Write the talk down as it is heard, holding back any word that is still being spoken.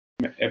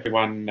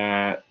everyone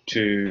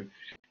to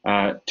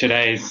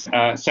today's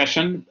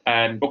session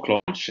and book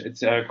launch.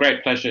 It's a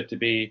great pleasure to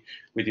be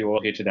with you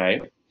all here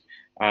today.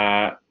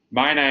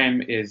 My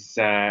name is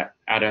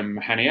Adam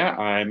Hania.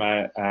 I'm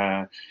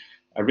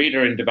a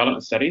reader in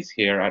development studies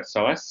here at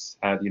SOAS,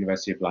 the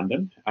University of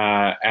London,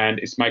 and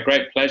it's my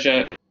great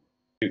pleasure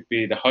to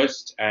be the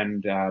host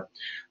and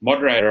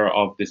moderator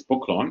of this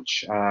book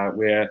launch.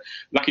 We're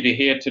lucky to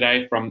hear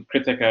today from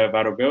Krithika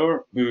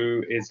Varagur,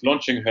 who is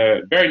launching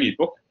her very new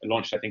book,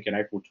 launched I think in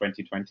April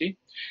 2020,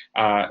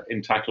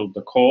 entitled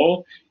The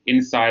Call,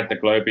 Inside the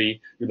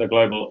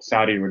Global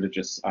Saudi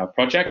Religious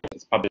Project.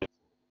 It's published by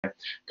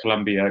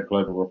Columbia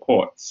Global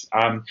Reports.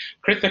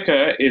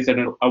 Krithika is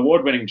an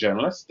award-winning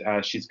journalist.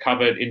 She's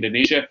covered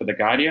Indonesia for The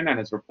Guardian and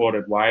has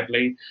reported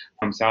widely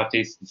from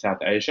Southeast and South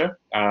Asia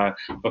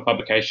for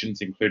publications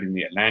including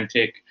The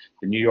Atlantic,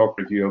 the New York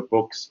Review of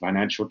Books,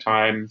 Financial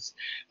Times,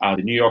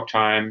 the New York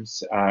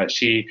Times.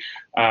 She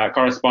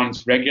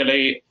corresponds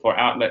regularly for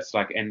outlets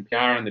like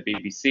NPR and the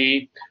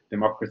BBC,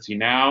 Democracy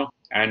Now!,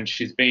 and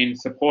she's been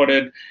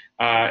supported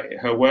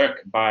her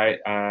work by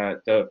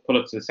the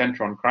Pulitzer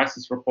Center on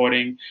Crisis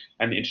Reporting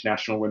and the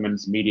International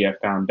Women's Media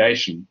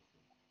Foundation,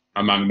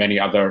 among many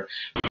other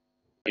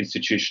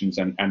institutions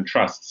and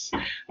trusts.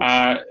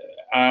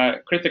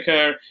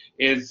 Krithika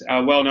is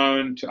well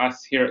known to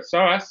us here at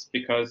SOAS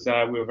because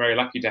we were very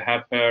lucky to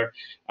have her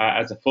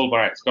as a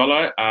Fulbright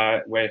scholar,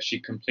 where she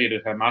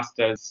completed her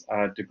master's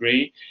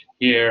degree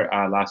here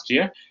last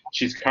year.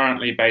 She's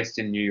currently based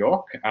in New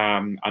York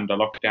under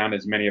lockdown,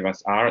 as many of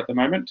us are at the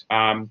moment.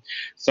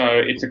 So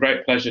it's a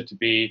great pleasure to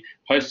be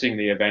hosting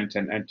the event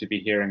and to be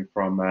hearing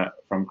from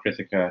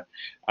Krithika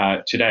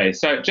today.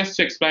 So just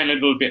to explain a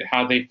little bit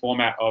how the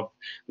format of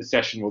the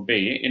session will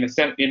be, in a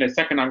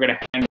second I'm going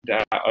to hand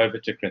over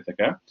to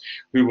Krithika,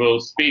 who will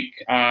speak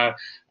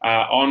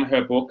on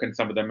her book and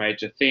some of the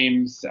major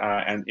themes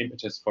and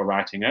impetus for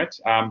writing it.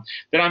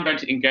 Then I'm going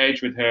to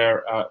engage with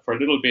her for a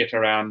little bit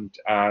around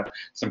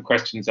some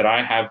questions that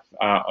I have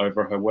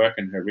over her work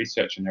and her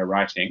research and her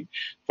writing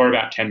for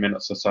about 10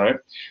 minutes or so.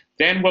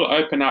 Then we'll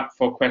open up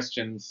for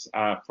questions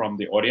from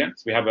the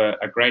audience. We have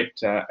a great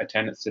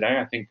attendance today,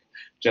 I think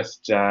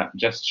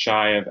just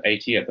shy of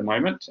 80 at the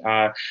moment.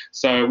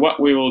 So what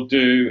we will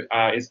do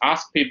is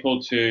ask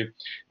people to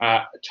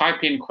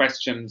type in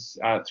questions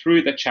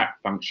through the chat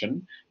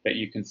function that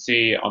you can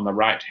see on the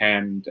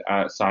right-hand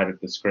side of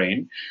the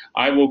screen.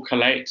 I will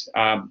collate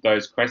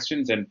those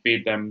questions and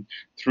feed them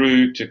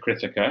through to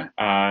Krithika,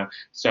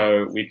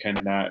 so we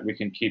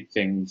can keep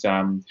things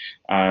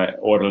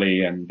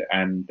orderly and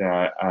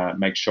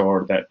make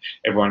sure that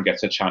everyone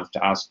gets a chance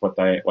to ask what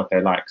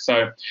they like.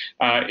 So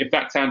if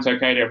that sounds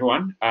okay to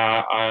everyone,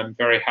 I'm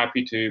very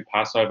happy to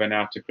pass over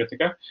now to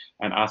Krithika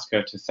and ask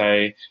her to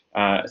say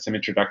some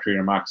introductory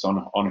remarks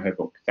on her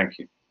book. Thank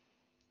you.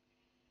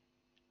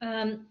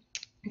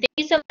 Thank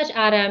you so much,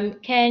 Adam.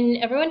 Can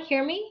everyone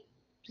hear me?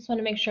 Just want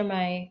to make sure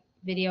my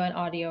video and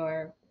audio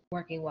are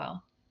working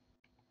well.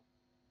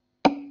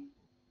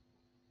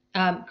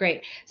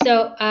 Great.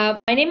 So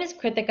my name is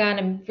Krithika, and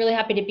I'm really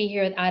happy to be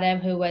here with Adam,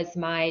 who was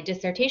my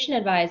dissertation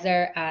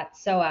advisor at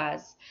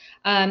SOAS.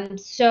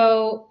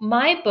 So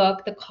my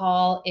book, The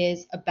Call,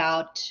 is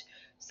about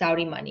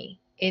Saudi money.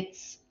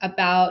 It's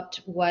about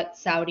what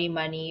Saudi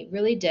money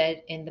really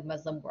did in the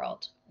Muslim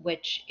world,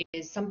 which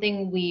is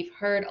something we've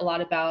heard a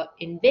lot about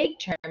in vague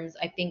terms,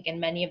 I think, in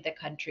many of the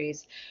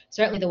countries,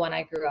 certainly the one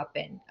I grew up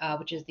in,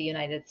 which is the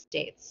United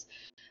States.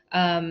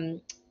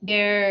 I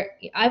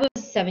was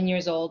 7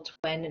 years old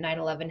when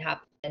 9/11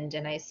 happened,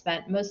 and I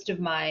spent most of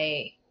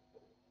my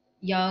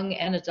young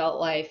and adult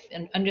life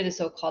under the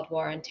so-called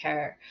war on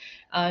terror.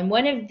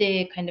 One of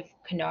the kind of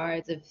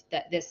canards of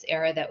this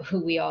era that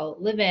we all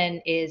live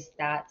in is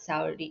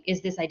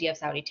this idea of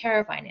Saudi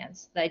terror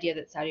finance, the idea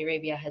that Saudi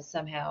Arabia has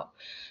somehow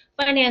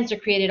financed or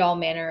created all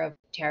manner of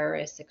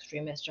terrorists,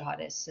 extremists,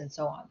 jihadists, and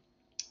so on.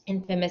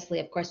 Infamously,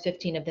 of course,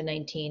 15 of the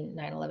 19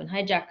 9/11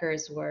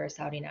 hijackers were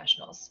Saudi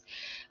nationals.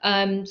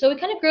 So we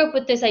kind of grew up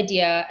with this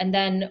idea. And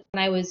then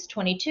when I was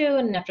 22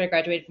 and after I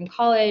graduated from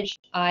college,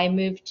 I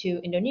moved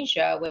to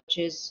Indonesia, which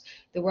is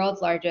the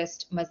world's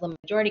largest Muslim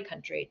majority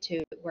country,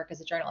 to work as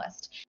a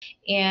journalist.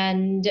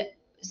 And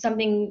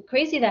something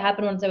crazy that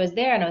happened once I was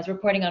there and I was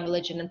reporting on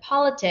religion and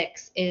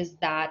politics is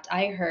that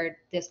I heard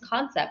this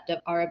concept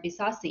of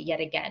Arabisasi yet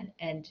again.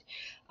 And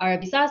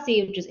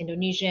Arabisasi, which is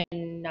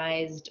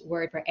Indonesianized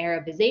word for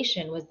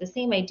Arabization, was the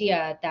same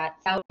idea that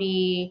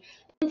Saudi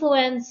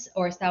influence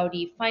or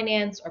Saudi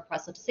finance or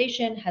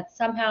proselytization had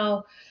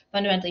somehow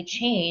fundamentally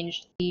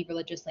changed the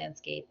religious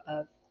landscape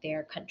of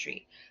their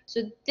country.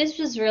 So this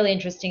was really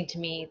interesting to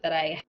me, that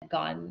I had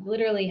gone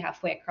literally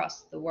halfway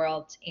across the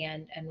world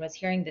and was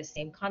hearing this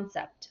same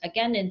concept,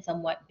 again in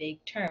somewhat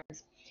vague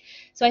terms.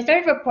 So I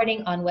started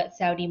reporting on what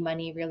Saudi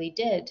money really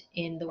did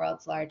in the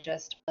world's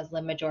largest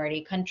Muslim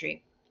majority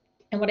country.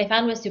 And what I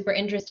found was super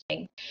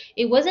interesting.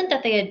 It wasn't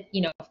that they had,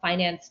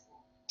 financed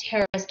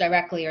terrorists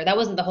directly, or that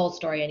wasn't the whole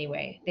story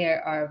anyway.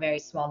 There are a very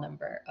small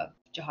number of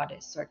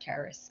jihadists or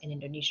terrorists in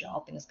Indonesia,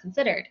 all things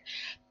considered.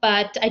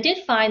 But I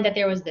did find that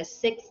there was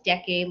this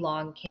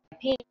 6-decade-long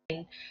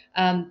campaign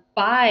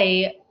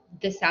by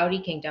the Saudi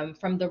kingdom,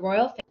 from the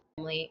royal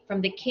family,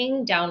 from the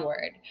king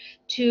downward,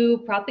 to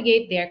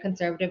propagate their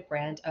conservative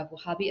brand of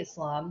Wahhabi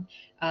Islam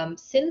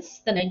since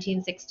the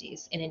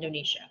 1960s in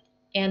Indonesia.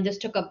 And this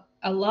took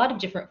a lot of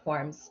different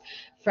forms,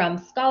 from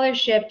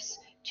scholarships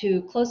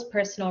to close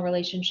personal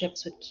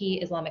relationships with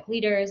key Islamic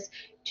leaders,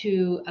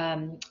 to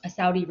a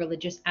Saudi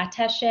religious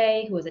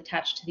attaché who was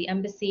attached to the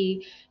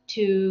embassy,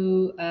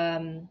 to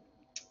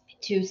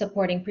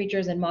supporting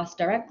preachers in mosques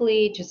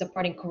directly, to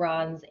supporting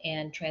Qurans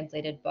and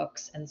translated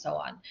books, and so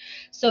on.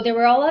 So there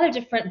were a lot of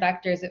different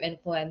vectors of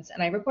influence,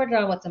 and I reported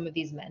on what some of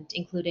these meant,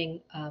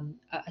 including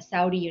a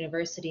Saudi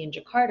university in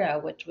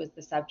Jakarta, which was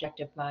the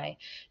subject of my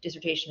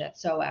dissertation at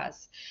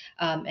SOAS,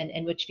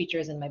 and which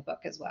features in my book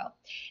as well.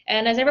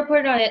 And as I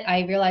reported on it,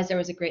 I realized there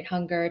was a great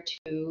hunger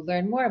to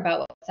learn more about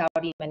what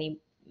Saudi money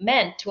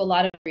meant to a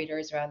lot of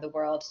readers around the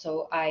world.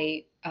 So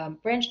I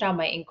branched out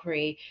my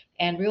inquiry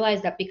and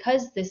realized that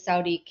because this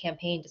Saudi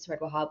campaign to spread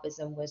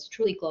Wahhabism was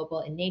truly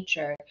global in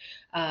nature,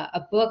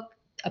 a book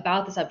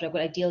about the subject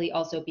would ideally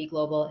also be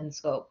global in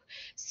scope.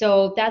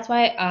 So that's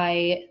why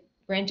I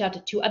branched out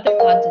to 2 other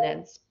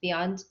continents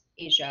beyond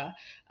Asia.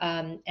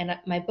 And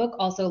my book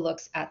also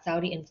looks at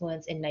Saudi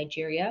influence in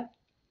Nigeria,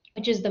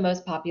 which is the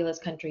most populous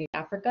country in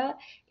Africa,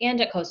 and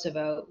at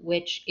Kosovo,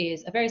 which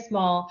is a very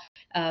small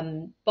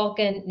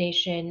Balkan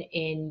nation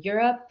in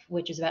Europe,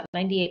 which is about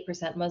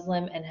 98%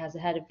 Muslim and has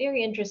had a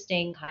very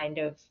interesting kind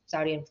of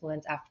Saudi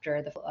influence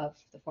after the fall of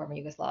the former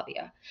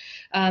Yugoslavia.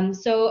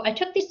 So I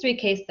took these 3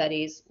 case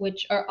studies,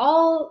 which are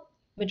all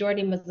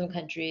majority Muslim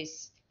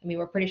countries. I mean,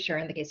 we're pretty sure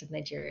in the case of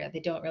Nigeria, they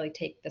don't really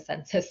take the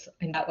census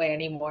in that way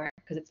anymore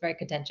because it's very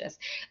contentious.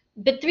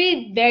 But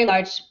 3 very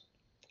large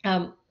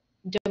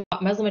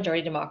Muslim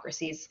majority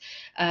democracies,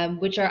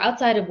 which are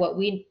outside of what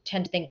we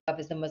tend to think of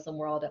as the Muslim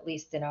world, at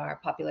least in our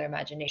popular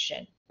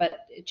imagination.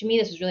 But to me,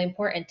 this was really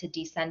important to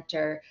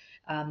decenter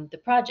the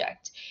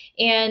project.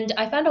 And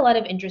I found a lot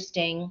of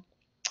interesting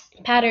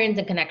patterns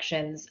and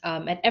connections.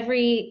 At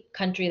every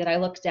country that I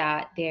looked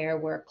at, there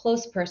were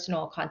close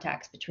personal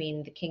contacts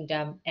between the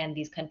kingdom and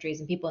these countries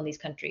and people in these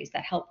countries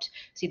that helped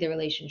see the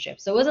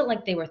relationship. So it wasn't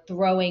like they were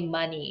throwing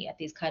money at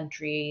these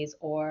countries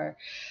or,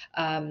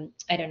 I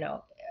don't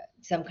know,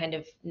 some kind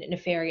of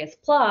nefarious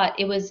plot.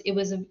 It was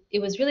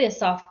really a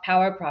soft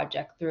power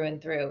project through and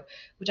through,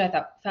 which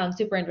I found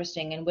super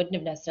interesting and wouldn't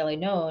have necessarily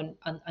known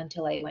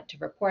until I went to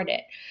report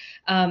it.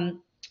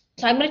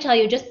 So I'm going to tell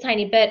you just a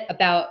tiny bit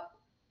about,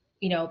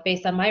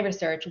 based on my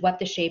research, what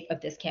the shape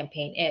of this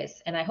campaign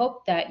is. And I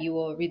hope that you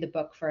will read the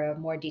book for a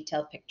more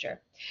detailed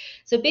picture.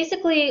 So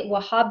basically,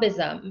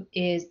 Wahhabism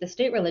is the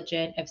state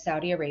religion of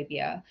Saudi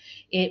Arabia.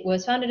 It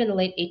was founded in the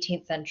late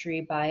 18th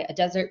century by a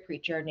desert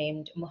preacher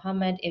named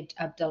Muhammad ibn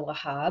Abdul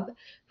Wahhab,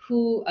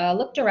 who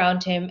looked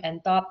around him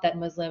and thought that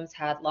Muslims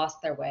had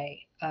lost their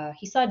way.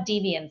 He saw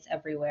deviance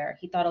everywhere.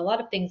 He thought a lot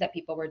of things that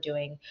people were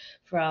doing,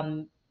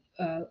 from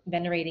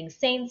venerating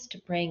saints to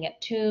praying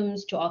at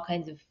tombs to all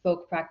kinds of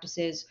folk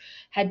practices,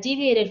 had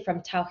deviated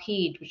from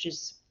Tawheed, which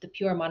is the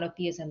pure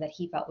monotheism that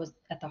he felt was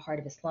at the heart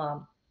of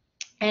Islam.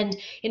 And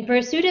in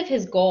pursuit of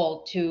his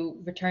goal to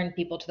return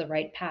people to the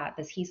right path,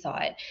 as he saw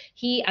it,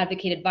 he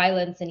advocated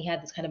violence, and he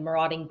had this kind of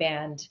marauding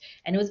band,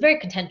 and it was very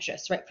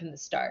contentious right from the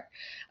start.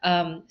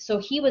 So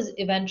he was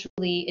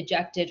eventually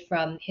ejected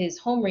from his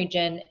home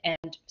region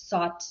and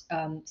sought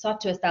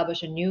to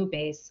establish a new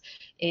base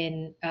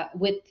near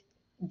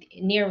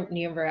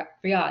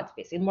Riyadh,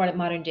 basically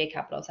modern day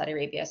capital of Saudi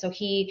Arabia. So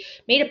he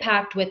made a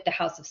pact with the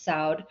House of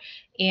Saud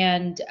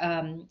and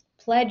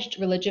pledged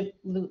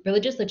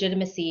religious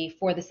legitimacy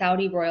for the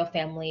Saudi royal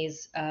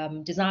family's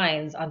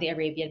designs on the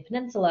Arabian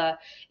Peninsula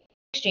in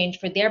exchange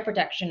for their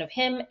protection of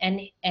him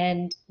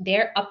and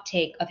their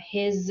uptake of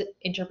his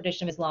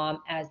interpretation of Islam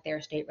as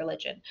their state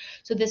religion.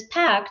 So this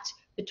pact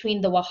between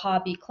the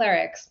Wahhabi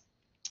clerics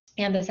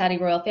and the Saudi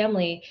royal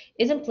family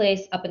is in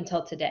place up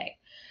until today.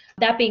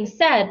 That being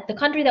said, the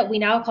country that we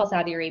now call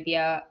Saudi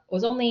Arabia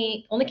was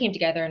only came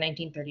together in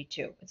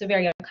 1932. It's a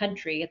very young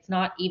country. It's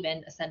not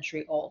even a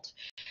century old.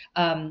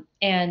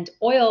 And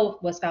oil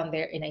was found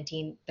there in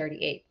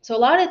 1938. So a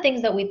lot of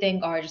things that we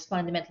think are just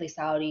fundamentally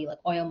Saudi, like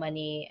oil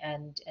money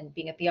and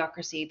being a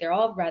theocracy, they're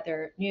all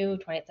rather new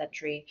 20th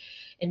century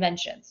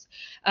inventions.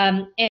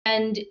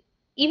 And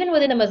even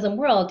within the Muslim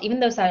world, even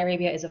though Saudi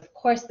Arabia is, of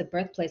course, the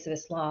birthplace of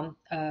Islam,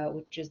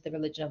 which is the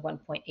religion of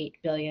 1.8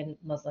 billion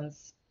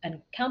Muslims and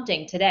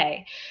counting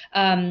today,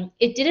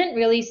 it didn't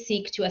really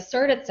seek to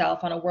assert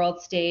itself on a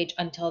world stage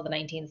until the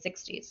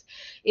 1960s.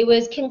 It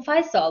was King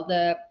Faisal,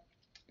 the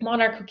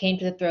monarch who came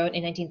to the throne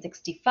in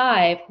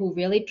 1965, who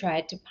really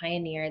tried to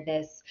pioneer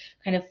this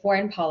kind of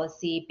foreign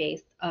policy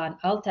based on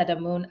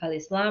al-Tadamun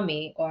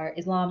al-Islami, or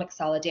Islamic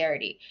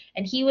solidarity.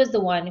 And he was the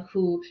one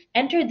who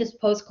entered this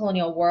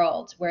post-colonial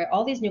world where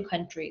all these new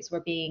countries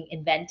were being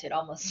invented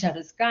almost out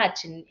of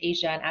scratch in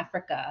Asia and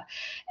Africa,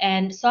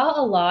 and saw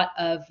a lot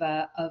of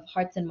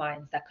hearts and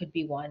minds that could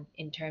be won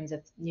in terms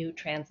of new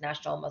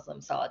transnational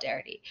Muslim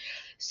solidarity.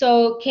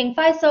 So King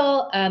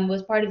Faisal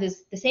was part of the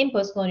same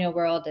post-colonial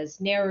world as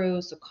Nehru,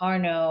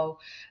 Sukarno,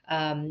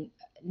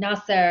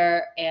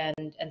 Nasser,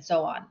 and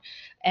so on.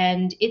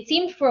 And it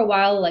seemed for a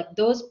while like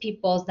those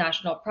people's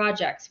national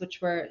projects,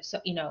 which were, so,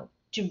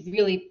 to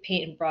really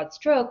paint in broad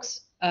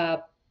strokes,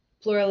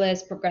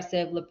 pluralist,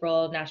 progressive,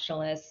 liberal,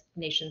 nationalist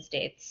nation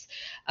states,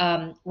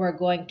 were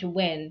going to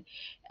win.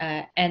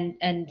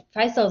 And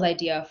Faisal's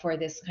idea for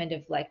this kind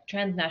of like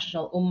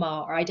transnational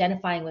ummah, or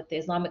identifying with the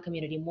Islamic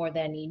community more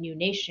than any new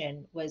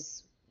nation,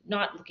 was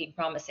not looking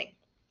promising.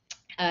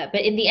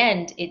 But in the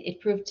end, it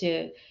proved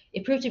to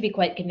be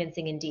quite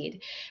convincing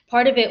indeed.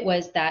 Part of it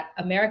was that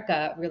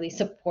America really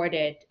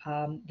supported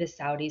the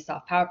Saudi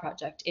soft power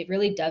project. It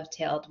really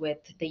dovetailed with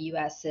the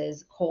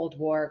US's Cold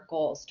War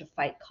goals to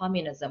fight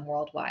communism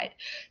worldwide.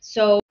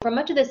 So for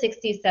much of the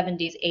 60s,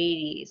 70s,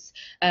 80s,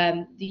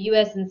 the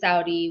US and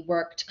Saudi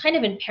worked kind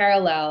of in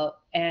parallel,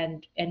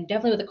 and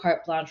definitely with a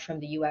carte blanche from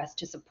the US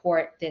to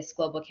support this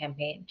global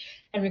campaign.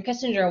 Henry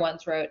Kissinger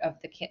once wrote of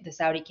the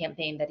Saudi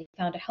campaign that he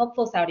found a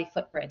helpful Saudi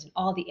footprint in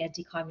all the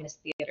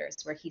anti-communist theaters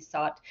where he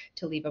sought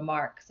to leave a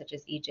mark, such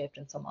as Egypt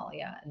and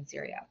Somalia and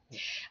Syria.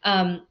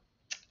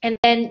 And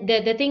then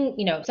the thing,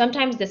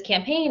 sometimes this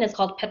campaign is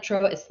called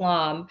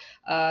petro-Islam,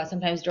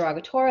 sometimes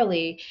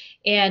derogatorily,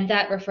 and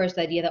that refers to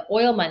the idea that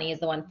oil money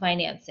is the one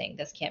financing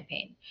this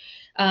campaign.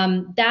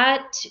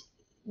 That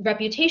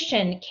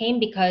reputation came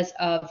because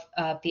of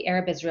the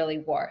Arab-Israeli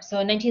War. So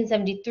in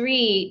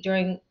 1973,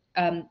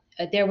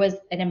 there was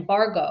an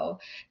embargo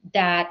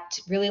that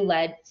really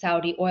led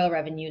Saudi oil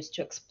revenues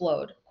to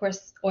explode. Of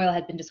course, oil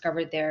had been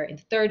discovered there in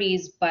the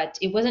 30s, but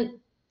it wasn't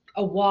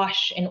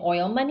awash in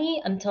oil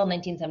money until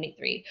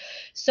 1973.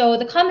 So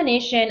the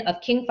combination of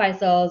King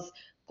Faisal's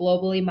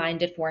globally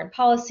minded foreign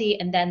policy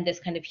and then this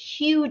kind of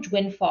huge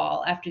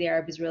windfall after the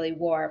Arab-Israeli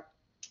War,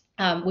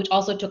 which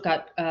also took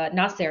out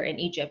Nasser in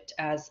Egypt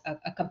as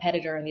a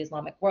competitor in the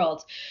Islamic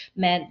world,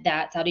 meant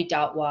that Saudi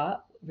dawa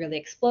really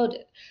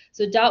exploded.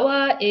 So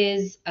dawa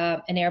is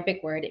an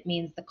Arabic word. It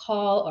means the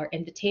call or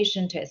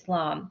invitation to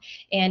Islam,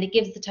 and it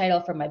gives the title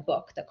for my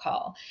book, The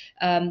Call.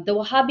 The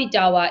Wahhabi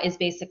dawa is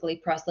basically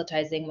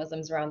proselytizing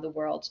Muslims around the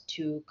world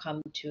to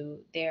come to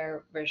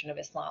their version of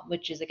Islam,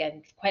 which is,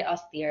 again, quite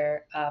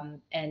austere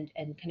and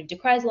kind of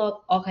decries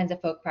all kinds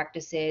of folk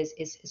practices,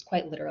 is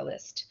quite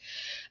literalist.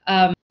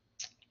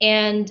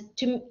 And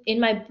in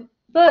my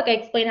book, I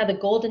explain how the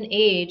golden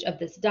age of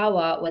this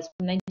dawa was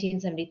from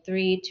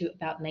 1973 to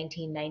about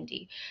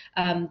 1990.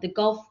 The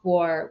Gulf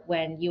War,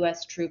 when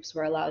US troops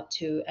were allowed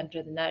to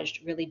enter the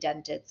Najd, really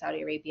dented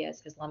Saudi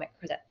Arabia's Islamic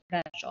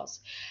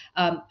credentials.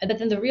 But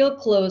then the real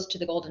close to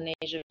the golden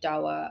age of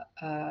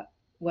dawa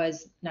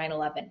was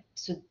 9/11.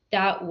 So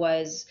that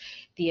was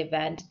the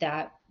event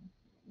that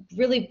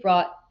really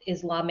brought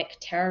Islamic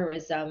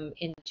terrorism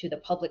into the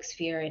public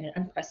sphere in an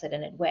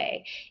unprecedented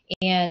way.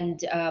 And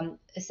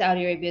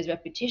Saudi Arabia's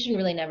reputation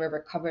really never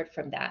recovered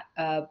from that,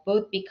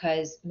 both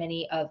because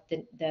many of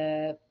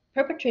the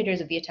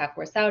perpetrators of the attack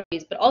were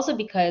Saudis, but also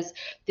because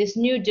this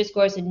new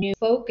discourse and new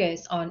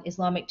focus on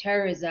Islamic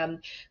terrorism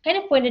kind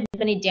of pointed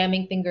many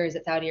damning fingers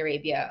at Saudi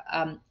Arabia.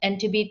 And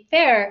to be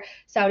fair,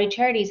 Saudi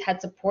charities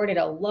had supported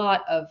a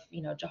lot of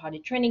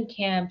jihadi training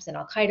camps and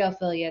Al-Qaeda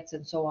affiliates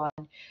and so on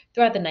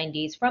throughout the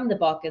 90s, from the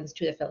Balkans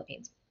to the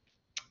Philippines.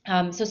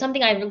 So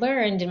something I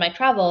learned in my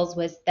travels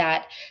was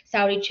that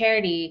Saudi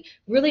charity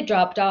really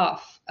dropped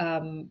off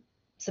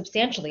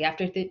substantially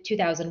after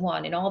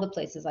 2001 in all the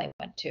places I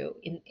went to.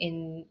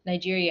 In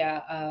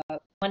Nigeria,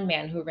 one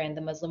man who ran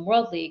the Muslim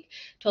World League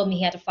told me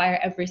he had to fire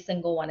every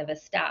single one of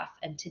his staff,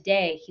 and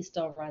today he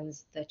still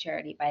runs the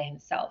charity by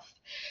himself.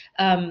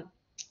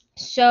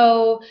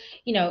 So,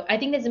 I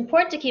think it's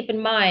important to keep in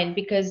mind,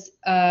 because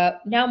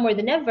now more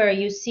than ever,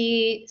 you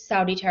see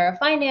Saudi terror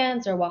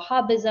finance or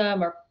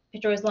Wahhabism or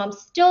petro-Islam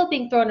still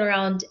being thrown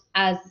around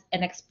as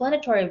an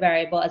explanatory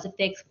variable, as if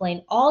they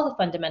explain all the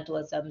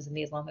fundamentalisms in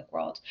the Islamic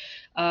world.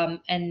 And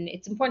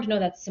it's important to know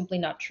that's simply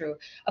not true.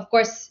 Of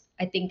course,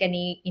 I think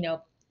if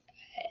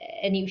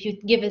you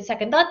give a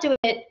second thought to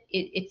it,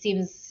 it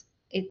seems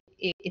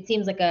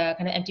like a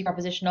kind of empty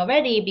proposition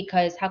already,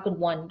 because how could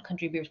one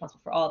country be responsible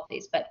for all of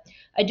these? But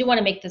I do want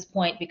to make this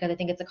point because I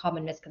think it's a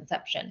common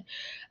misconception.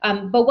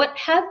 But what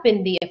have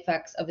been the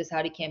effects of the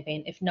Saudi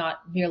campaign, if not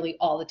nearly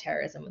all the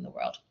terrorism in the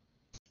world?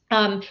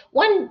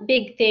 One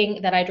big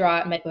thing that I draw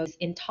out in my book is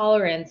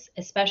intolerance,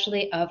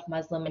 especially of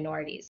Muslim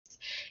minorities.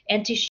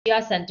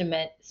 Anti-Shia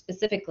sentiment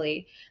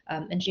specifically,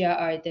 and Shia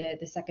are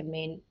the second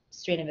main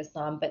strain of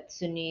Islam, but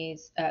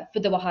Sunnis, for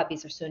the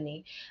Wahhabis, are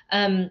Sunni.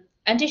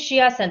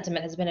 Anti-Shia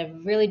sentiment has been a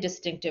really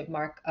distinctive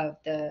mark of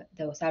the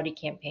Saudi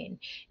campaign.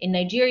 In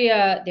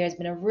Nigeria, there's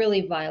been a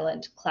really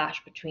violent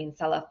clash between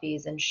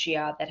Salafis and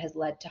Shia that has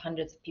led to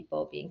hundreds of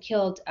people being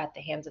killed at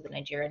the hands of the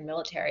Nigerian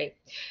military.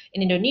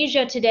 In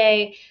Indonesia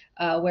today,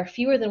 where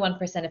fewer than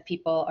 1% of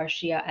people are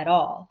Shia at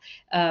all,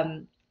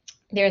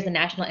 there's a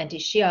National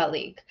Anti-Shia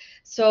League.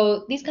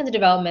 So these kinds of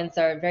developments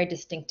are a very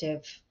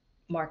distinctive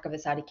mark of the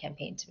Saudi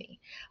campaign to me.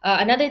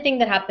 Another thing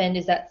that happened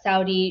is that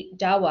Saudi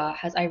dawa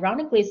has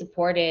ironically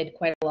supported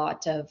quite a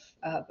lot of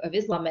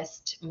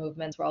Islamist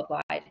movements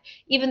worldwide,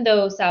 even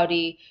though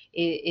Saudi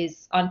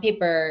is on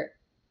paper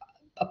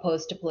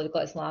opposed to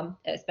political Islam,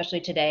 especially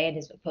today, and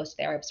is opposed to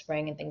the Arab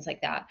Spring and things like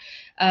that.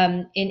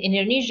 In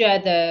Indonesia,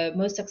 the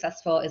most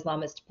successful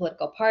Islamist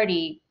political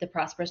party, the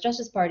Prosperous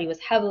Justice Party, was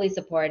heavily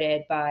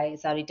supported by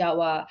Saudi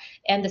Dawa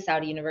and the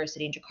Saudi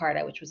University in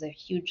Jakarta, which was a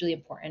hugely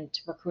important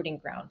recruiting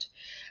ground.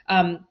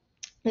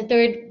 The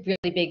third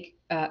really big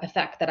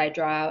effect that I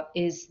draw out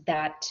is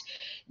that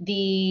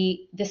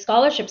the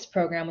scholarships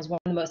program was one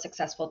of the most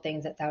successful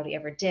things that Saudi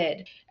ever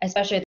did,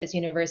 especially at this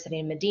university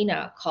in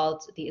Medina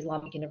called the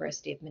Islamic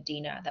University of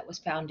Medina, that was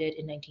founded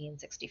in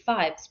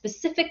 1965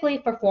 specifically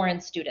for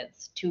foreign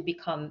students to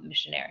become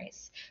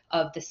missionaries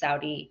of the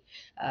Saudi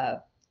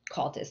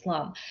call to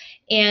Islam.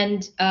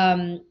 And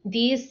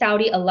these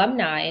Saudi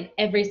alumni in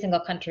every single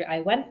country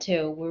I went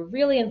to were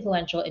really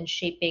influential in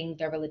shaping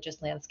their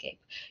religious landscape.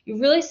 You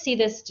really see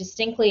this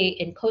distinctly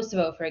in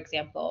Kosovo, for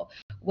example,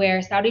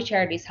 where Saudi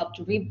charities helped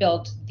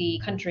rebuild the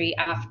country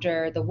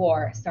after the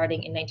war,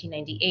 starting in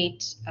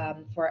 1998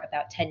 for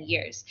about 10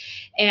 years.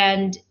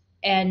 And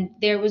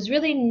there was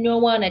really no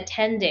one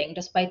attending,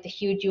 despite the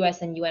huge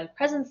US and UN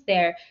presence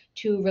there,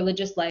 to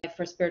religious life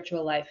or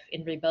spiritual life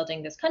in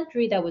rebuilding this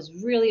country that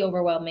was really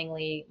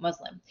overwhelmingly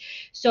Muslim.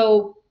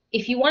 So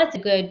if you wanted a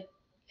good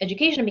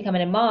education and become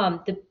an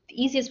imam, the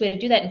easiest way to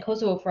do that in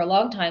Kosovo for a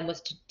long time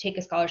was to take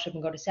a scholarship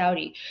and go to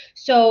Saudi.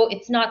 So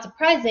it's not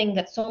surprising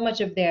that so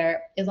much of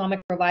their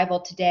Islamic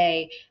revival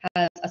today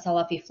has a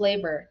Salafi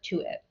flavor to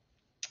it.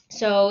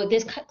 So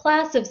this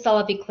class of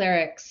Salafi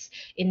clerics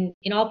in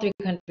all three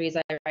countries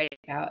I write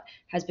about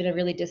has been a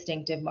really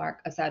distinctive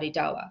mark of Saudi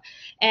Dawa.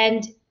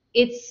 And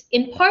it's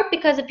in part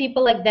because of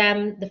people like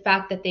them, the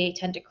fact that they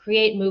tend to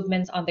create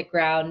movements on the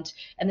ground,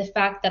 and the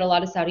fact that a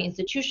lot of Saudi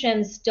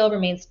institutions still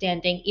remain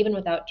standing even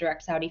without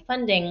direct Saudi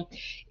funding,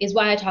 is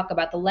why I talk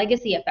about the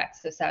legacy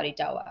effects of Saudi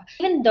Dawa.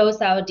 Even though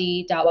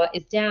Saudi Dawa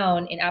is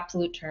down in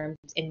absolute terms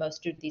in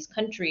most of these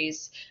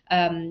countries,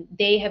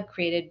 they have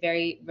created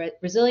very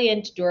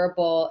resilient,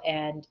 durable,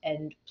 and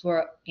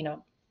plural,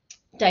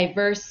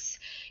 diverse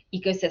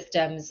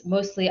ecosystems,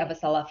 mostly of a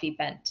Salafi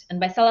bent. And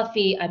by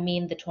Salafi, I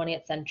mean the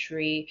 20th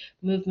century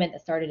movement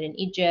that started in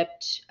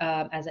Egypt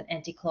as an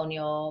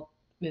anti-colonial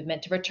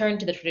movement to return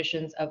to the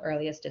traditions of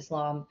earliest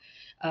Islam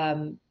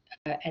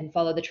and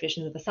follow the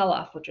traditions of the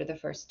Salaf, which are the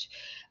first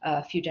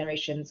few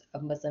generations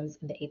of Muslims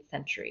in the 8th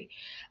century.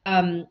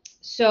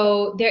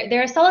 So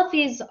there are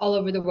Salafis all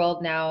over the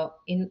world now.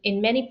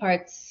 In many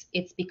parts,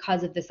 it's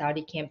because of the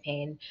Saudi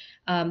campaign.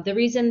 The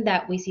reason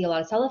that we see a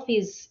lot of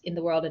Salafis in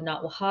the world and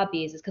not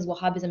Wahhabis is because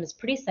Wahhabism is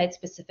pretty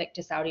site-specific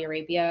to Saudi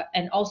Arabia,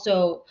 and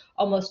also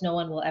almost no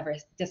one will ever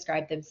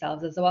describe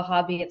themselves as a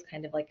Wahhabi. It's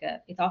kind of like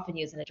it's often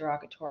used in a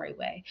derogatory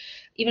way.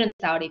 Even in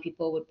Saudi,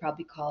 people would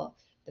probably call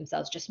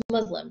themselves just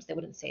Muslims. They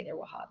wouldn't say they're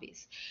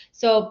Wahhabis.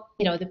 So,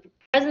 the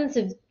presence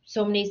of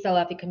so many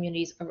Salafi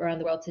communities around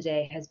the world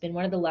today has been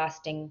one of the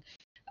lasting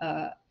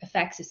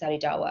effects of Saudi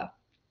Dawa.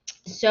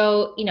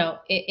 So,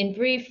 in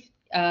brief,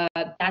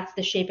 that's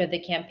the shape of the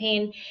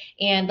campaign.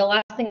 And the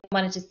last thing I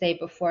wanted to say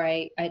before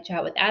I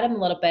chat with Adam a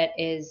little bit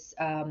is,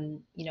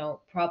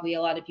 probably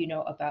a lot of you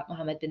know about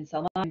Mohammed bin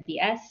Salman,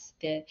 MBS,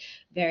 the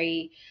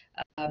very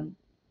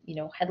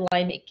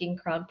headline-making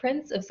crown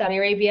prince of Saudi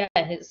Arabia,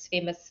 and his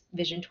famous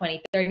Vision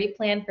 2030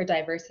 plan for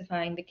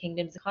diversifying the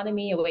kingdom's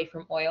economy away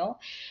from oil.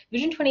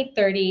 Vision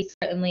 2030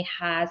 certainly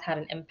has had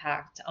an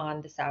impact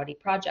on the Saudi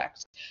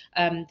project.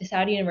 The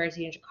Saudi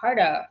University in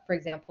Jakarta, for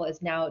example,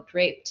 is now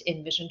draped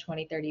in Vision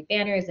 2030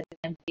 banners,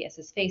 and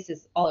MBS's face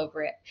is all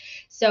over it.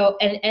 So,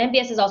 and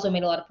MBS has also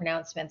made a lot of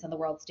pronouncements on the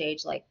world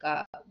stage, like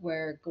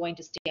we're going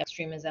to stamp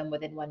extremism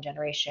within one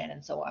generation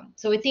and so on.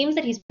 So it seems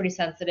that he's pretty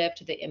sensitive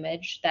to the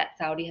image that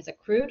Saudi has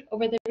accrued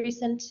over the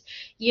recent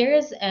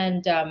years,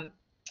 and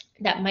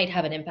that might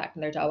have an impact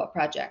on their Dawa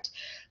project.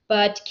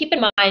 But keep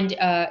in mind,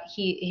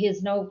 he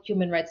is no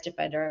human rights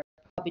defender.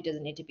 Probably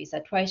doesn't need to be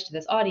said twice to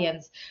this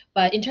audience.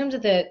 But in terms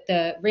of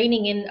the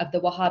reining in of the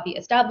Wahhabi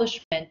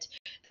establishment,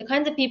 the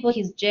kinds of people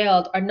he's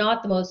jailed are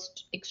not the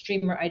most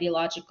extreme or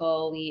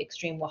ideologically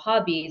extreme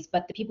Wahhabis,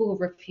 but the people who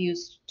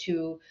refuse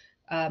to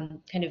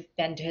kind of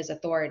bend to his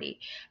authority.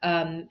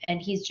 And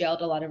he's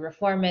jailed a lot of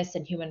reformists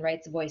and human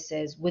rights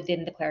voices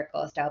within the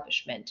clerical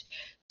establishment.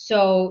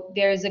 So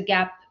there's a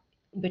gap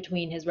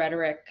between his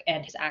rhetoric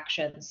and his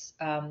actions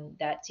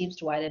that seems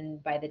to widen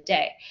by the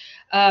day.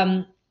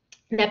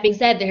 That being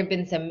said, there have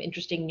been some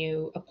interesting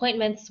new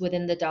appointments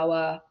within the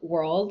Dawa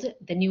world.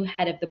 The new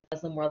head of the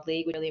Muslim World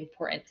League, a really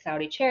important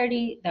Saudi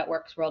charity that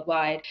works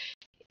worldwide,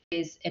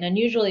 is an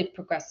unusually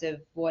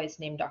progressive voice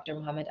named Dr.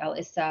 Muhammad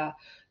al-Issa,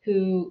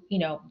 who,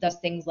 does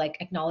things like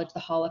acknowledge the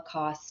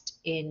Holocaust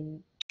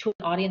to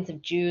an audience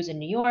of Jews in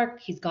New York.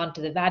 He's gone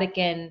to the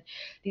Vatican.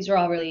 These are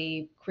all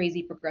really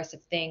crazy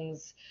progressive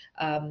things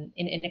in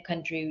a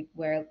country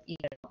where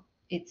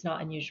it's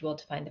not unusual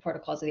to find the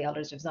protocols of the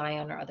Elders of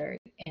Zion or other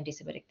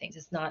anti-Semitic things.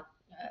 It's not,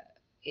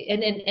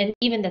 and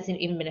even that's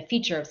even been a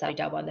feature of Saudi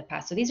dawa in the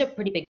past. So these are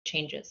pretty big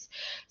changes.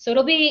 So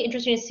it'll be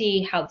interesting to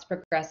see how this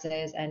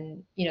progresses.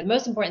 And the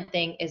most important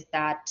thing is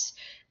that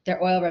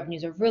their oil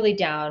revenues are really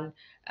down.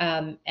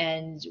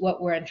 And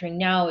what we're entering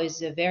now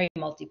is a very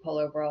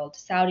multipolar world.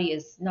 Saudi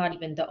is not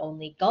even the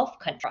only Gulf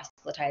country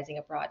proselytizing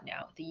abroad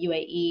now. The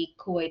UAE,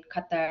 Kuwait,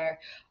 Qatar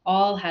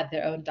all have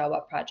their own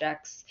dawa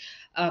projects.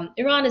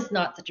 Iran is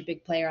not such a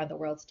big player on the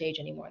world stage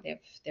anymore. They have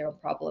their own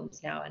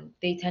problems now, and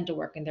they tend to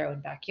work in their own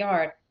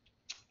backyard.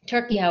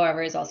 Turkey,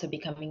 however, is also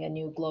becoming a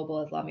new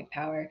global Islamic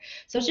power.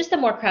 So it's just a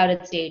more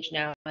crowded stage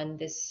now, and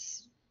this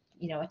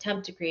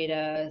attempt to create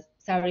a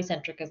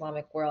Saudi-centric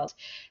Islamic world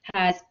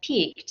has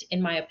peaked,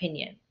 in my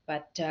opinion.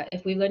 But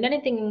if we learned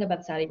anything about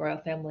the Saudi royal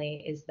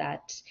family, is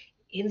that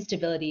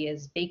instability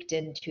is baked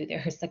into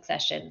their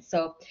succession.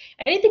 So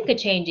anything could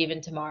change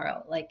even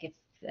tomorrow. Like if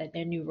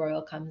a new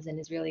royal comes and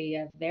is really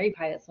a very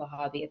pious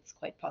Wahhabi, it's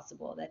quite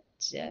possible that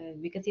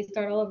we could see it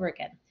start all over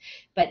again.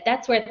 But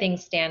that's where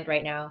things stand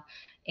right now.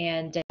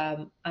 And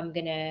I'm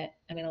gonna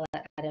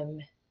let Adam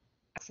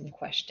ask some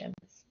questions.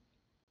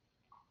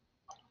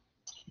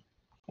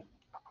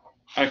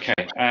 Okay,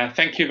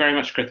 thank you very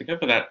much, Krithika,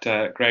 for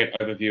that great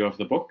overview of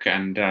the book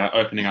and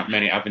opening up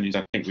many avenues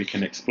I think we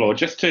can explore.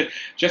 Just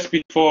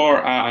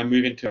before I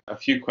move into a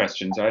few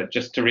questions,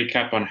 just to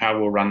recap on how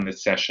we'll run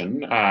this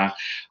session.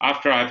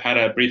 After I've had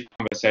a brief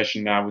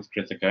conversation now with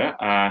Krithika,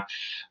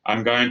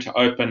 I'm going to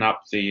open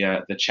up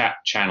the chat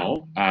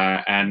channel,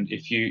 and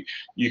if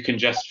you can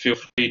just feel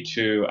free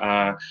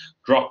to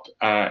drop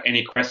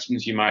any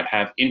questions you might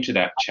have into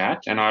that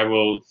chat, and I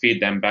will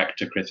feed them back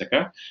to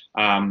Krithika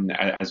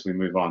as we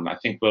move on. I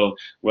think we'll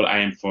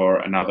aim for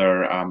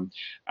another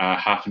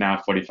half an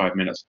hour, 45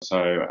 minutes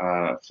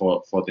or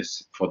so for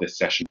this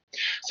session.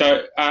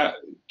 So,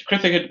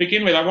 Krithika, to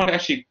begin with, I want to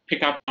actually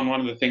pick up on one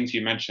of the things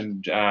you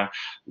mentioned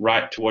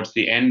right towards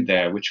the end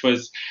there, which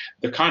was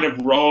the kind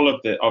of role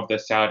of the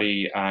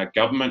Saudi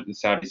government, the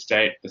Saudi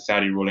state, the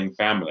Saudi ruling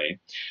family.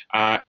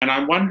 And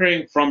I'm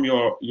wondering, from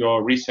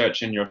your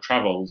research and your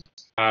travels,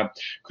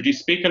 could you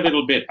speak a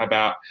little bit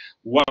about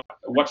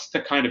what's the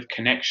kind of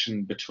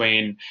connection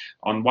between,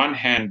 on one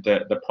hand,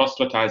 the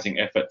proselytizing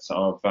efforts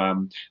of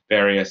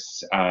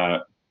various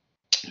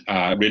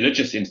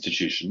religious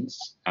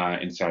institutions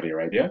in Saudi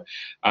Arabia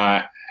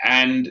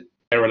and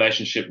their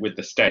relationship with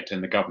the state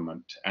and the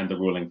government and the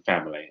ruling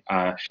family?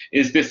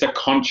 Is this a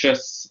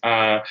conscious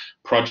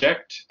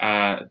project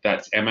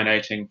that's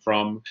emanating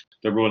from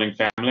the ruling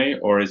family,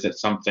 or is it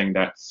something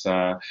that's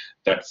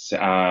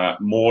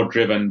more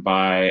driven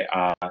by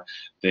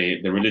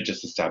the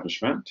religious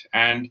establishment?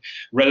 And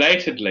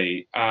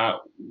relatedly,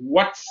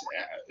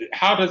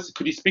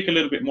 could you speak a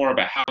little bit more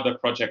about how the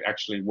project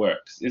actually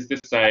works? Is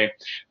this a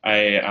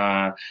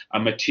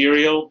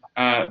material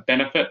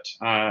benefit,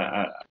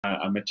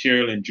 a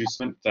material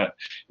inducement that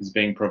is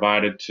being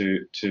provided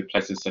to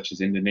places such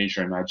as Indonesia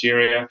and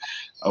Nigeria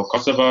or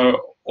Kosovo,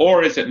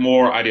 or is it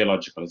more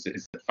ideological? Is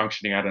it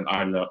functioning at an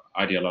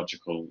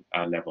ideological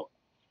level?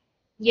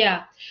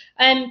 Yeah.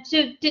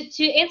 So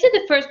to answer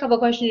the first couple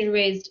of questions you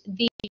raised,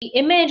 the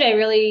image I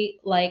really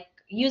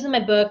use in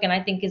my book and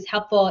I think is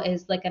helpful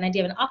is like an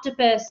idea of an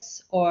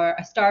octopus or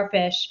a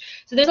starfish.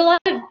 So there's a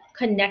lot of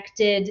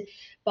connected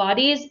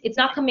bodies. It's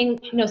not coming,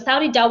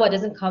 Saudi dawa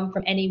doesn't come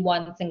from any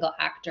one single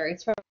actor.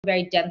 It's from a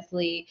very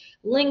densely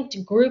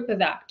linked group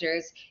of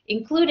actors,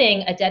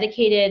 including a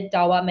dedicated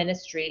dawa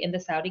ministry in the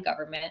Saudi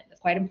government. That's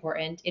quite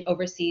important. It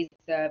oversees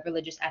the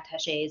religious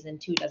attaches in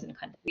 24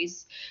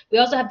 countries. We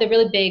also have the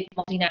really big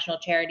multinational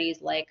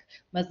charities like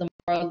Muslim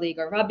World League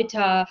or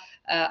Rabita,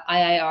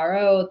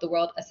 IIRO, the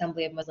World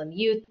Assembly of Muslim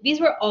Youth. These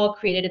were all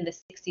created in the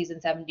 60s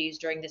and 70s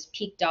during this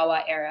peak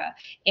dawa era.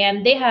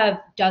 And they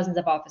have dozens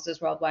of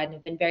offices worldwide and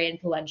have been very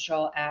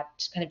influential at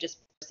kind of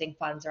dispersing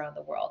funds around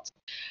the world.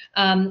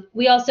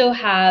 We also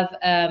have,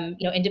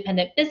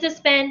 independent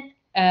businessmen,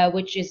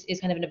 which is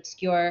kind of an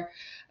obscure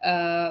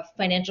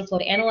financial flow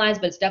to analyze,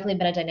 but it's definitely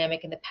been a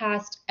dynamic in the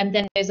past. And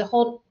then there's a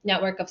whole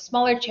network of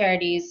smaller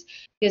charities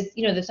because,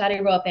 the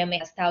Saudi royal family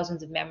has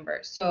thousands of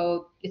members.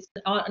 So it's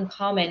not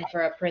uncommon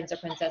for a prince or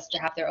princess to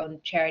have their own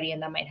charity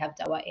and that might have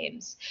dawa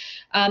aims.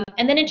 And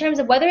then in terms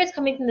of whether it's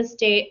coming from the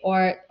state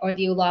or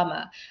the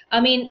ulama,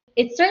 I mean,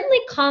 it certainly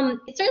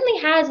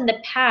has in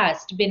the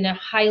past been a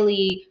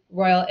highly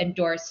royal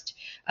endorsed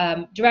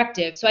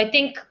directive. So I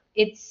think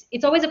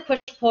it's always a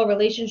push-pull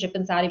relationship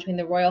in Saudi between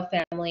the royal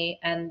family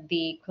and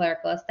the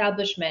clerical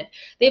establishment.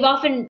 They've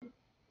often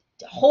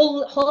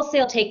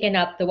wholesale taken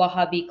up the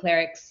Wahhabi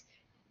clerics'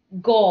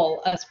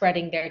 goal of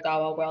spreading their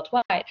dawa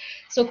worldwide.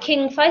 So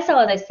King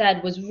Faisal, as I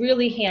said, was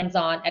really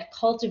hands-on at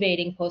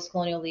cultivating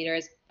post-colonial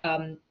leaders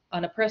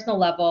on a personal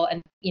level,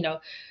 and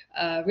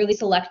really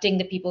selecting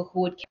the people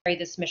who would carry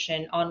this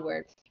mission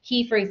onward.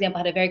 He, for example,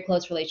 had a very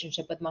close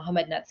relationship with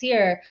Muhammad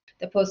Natsir,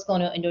 the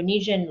post-colonial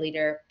Indonesian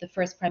leader, the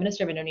first prime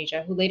minister of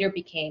Indonesia, who later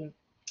became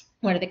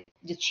one of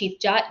the chief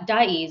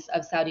da'is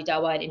of Saudi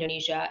dawa in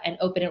Indonesia, and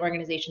opened an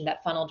organization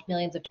that funneled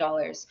millions of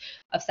dollars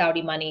of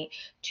Saudi money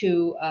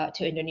to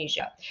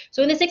Indonesia.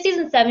 So in the 60s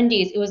and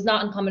 70s, it was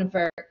not uncommon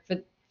for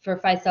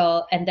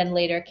Faisal, and then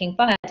later King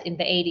Fahd in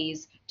the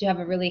 80s, to have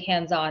a really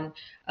hands-on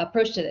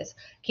approach to this.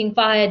 King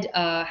Fahd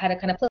had a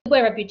kind of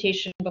playboy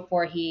reputation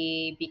before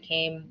he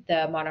became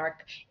the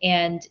monarch,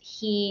 and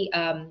he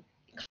kind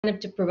of,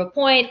 to prove a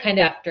point, kind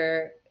of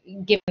after,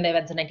 given the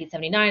events of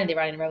 1979 and the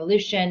Iranian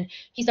Revolution,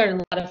 he started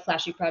a lot of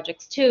flashy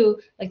projects too,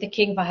 like the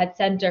King Fahd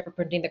Center for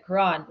printing the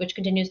Quran, which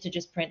continues to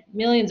just print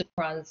millions of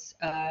Qurans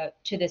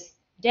to this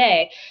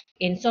day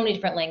in so many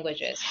different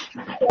languages.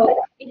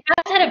 So it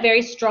has had a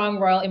very strong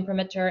royal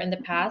imprimatur in the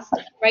past.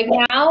 Right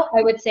now,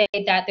 I would say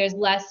that there's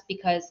less,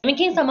 because, I mean,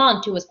 King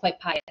Salman too was quite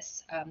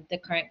pious, the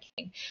current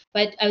king.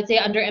 But I would say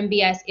under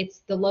MBS, it's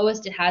the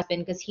lowest it has been,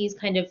 because he's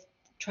kind of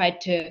tried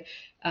to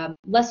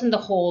lessen the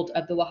hold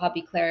of the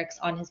Wahhabi clerics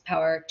on his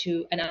power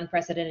to an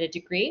unprecedented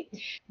degree.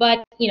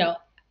 But,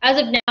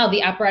 as of now,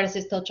 the apparatus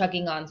is still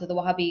chugging on. So the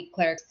Wahhabi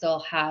clerics still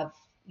have,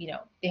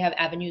 they have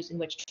avenues in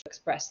which to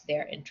express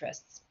their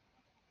interests.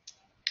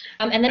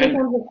 And then in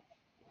terms of,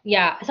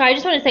 yeah, so I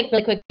just want to say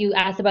really quick, you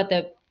asked about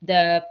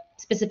the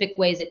specific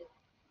ways it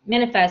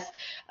manifests.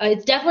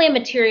 It's definitely a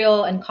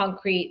material and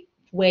concrete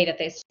way that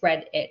they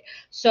spread it.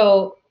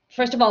 So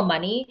first of all,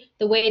 money.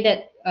 The way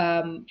that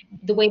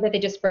they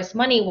disperse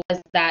money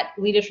was that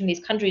leaders from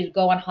these countries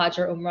go on Hajj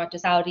or Umrah to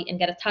Saudi and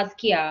get a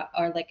tazkiyah,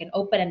 or like an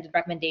open-ended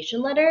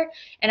recommendation letter,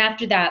 and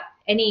after that,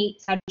 any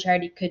Saudi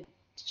charity could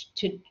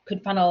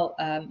funnel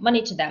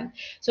money to them.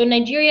 So in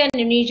Nigeria and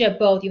Indonesia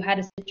both, you had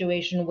a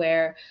situation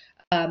where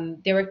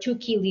there were two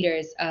key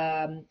leaders,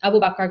 Abu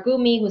Bakr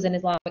Gumi, who's an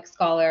Islamic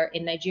scholar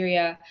in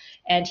Nigeria,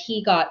 and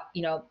he got,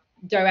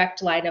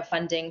 direct line of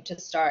funding to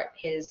start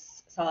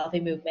his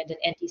Salafi movement and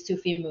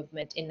anti-Sufi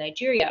movement in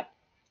Nigeria.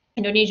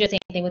 Indonesia, same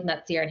thing with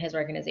Natsir and his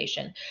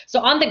organization. So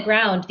on the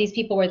ground, these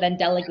people were then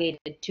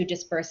delegated to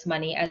disperse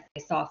money as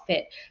they saw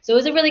fit. So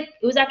it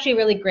was actually a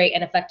really great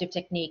and effective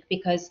technique,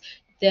 because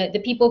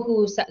the people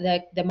who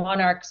the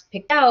monarchs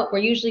picked out were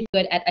usually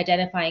good at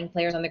identifying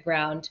players on the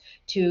ground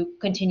to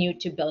continue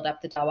to build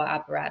up the dawa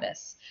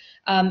apparatus.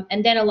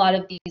 And then a lot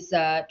of these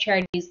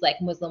charities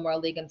like Muslim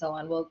World League and so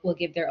on will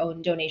give their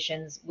own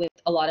donations with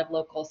a lot of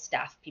local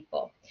staff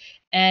people.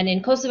 And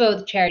in Kosovo,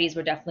 the charities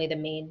were definitely the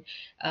main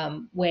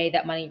way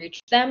that money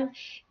reached them.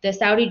 The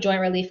Saudi Joint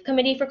Relief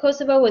Committee for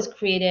Kosovo was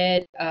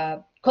created,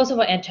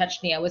 Kosovo and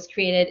Chechnya was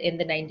created in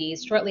the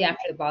 90s, shortly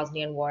after the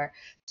Bosnian War.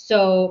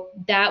 So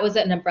that was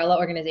an umbrella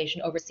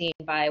organization overseen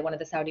by one of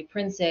the Saudi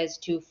princes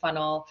to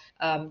funnel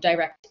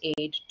direct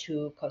aid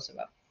to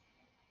Kosovo.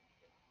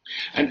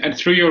 And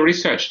through your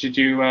research, did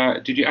you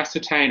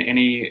ascertain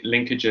any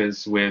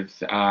linkages with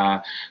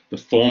the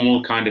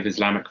formal kind of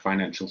Islamic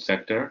financial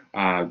sector,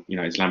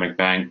 Islamic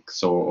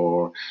banks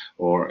or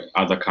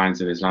other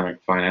kinds of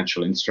Islamic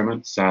financial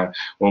instruments,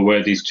 or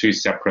were these two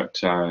separate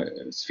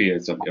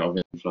spheres of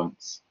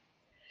influence?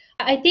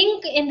 I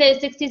think in the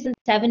 60s and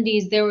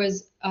 70s, there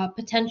was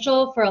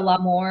potential for a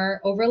lot more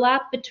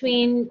overlap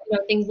between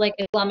things like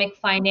Islamic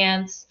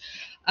finance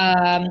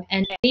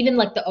and even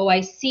like the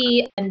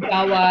OIC and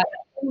Dawa.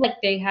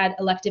 Like they had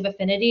elective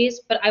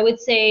affinities, but I would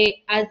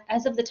say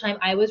as of the time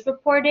I was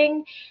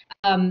reporting,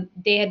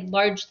 they had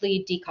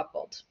largely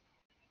decoupled.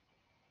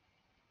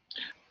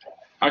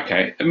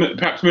 Okay,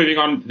 perhaps moving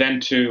on then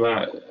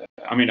to,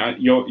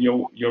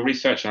 your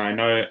research, and I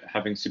know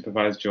having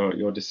supervised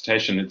your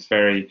dissertation, it's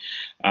very,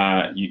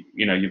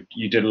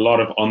 you did a lot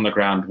of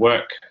on-the-ground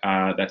work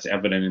that's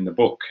evident in the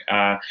book.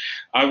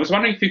 I was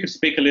wondering if you could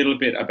speak a little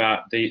bit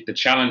about the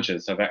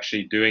challenges of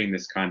actually doing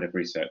this kind of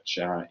research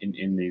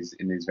in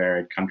these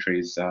varied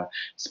countries,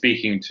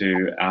 speaking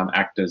to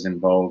actors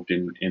involved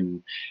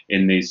in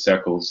these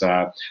circles.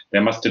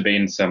 There must have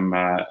been some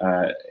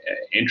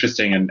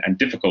interesting and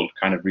difficult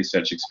kind of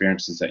research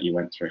experiences that you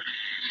went through.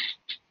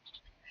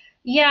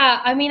 Yeah,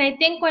 I mean, I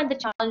think one of the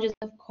challenges,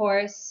 of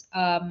course,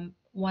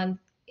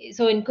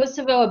 so in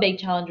Kosovo, a big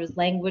challenge was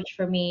language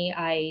for me.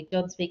 I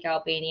don't speak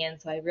Albanian,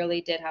 so I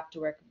really did have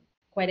to work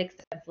quite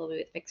extensively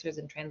with fixers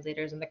and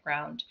translators on the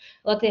ground.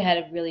 Luckily, I had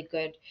a really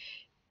good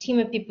team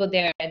of people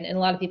there, and a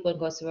lot of people in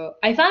Kosovo.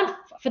 I found,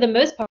 for the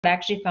most part, I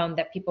actually found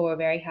that people were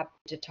very happy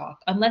to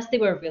talk, unless they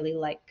were really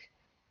like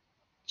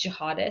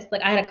jihadist.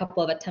 Like I had a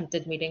couple of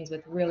attempted meetings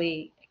with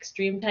really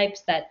extreme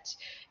types that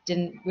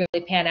didn't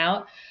really pan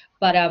out.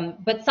 But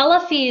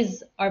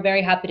Salafis are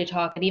very happy to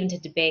talk and even to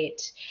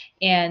debate.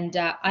 And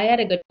I had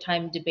a good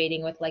time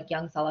debating with like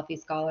young Salafi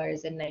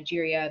scholars in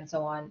Nigeria and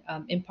so on,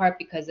 in part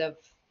because of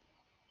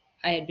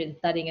I had been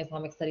studying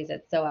Islamic studies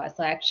at SOAS,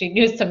 so I actually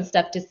knew some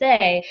stuff to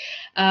say.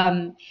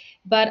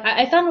 But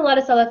I found a lot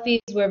of Salafis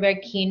were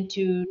very keen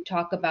to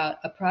talk about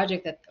a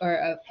project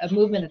or a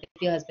movement that they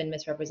feel has been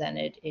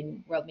misrepresented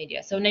in world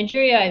media. So in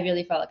Nigeria, I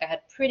really felt like I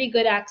had pretty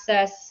good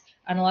access.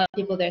 and a lot of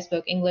people there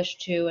spoke English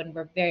too, and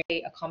were very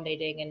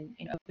accommodating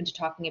and open to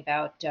talking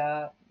about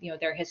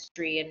their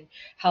history and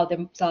how the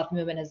Salaf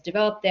movement has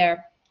developed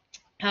there.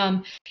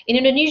 In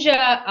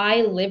Indonesia,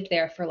 I lived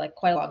there for like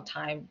quite a long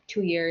time,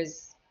 2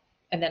 years,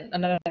 and then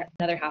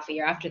another half a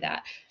year after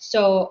that.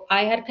 So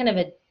I had kind of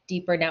a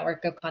deeper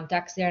network of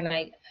contacts there, and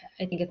I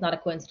think it's not a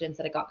coincidence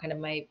that I got kind of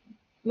my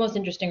most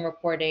interesting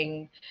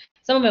reporting,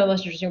 some of my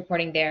most interesting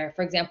reporting there.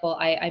 For example,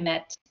 I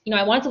met,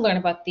 I wanted to learn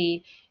about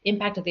the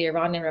impact of the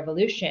Iranian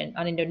Revolution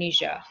on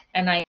Indonesia,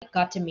 and I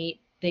got to meet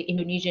the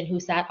Indonesian who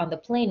sat on the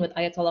plane with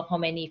Ayatollah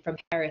Khomeini from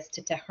Paris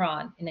to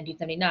Tehran in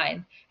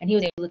 1979, and he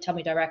was able to tell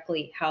me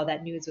directly how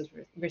that news was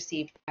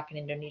received back in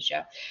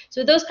Indonesia.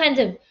 So those kinds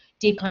of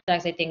deep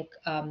contacts, I think,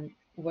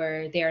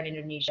 were there in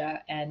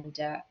Indonesia, and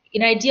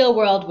in an ideal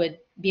world would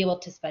be able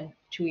to spend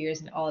 2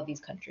 years in all of these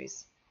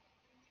countries.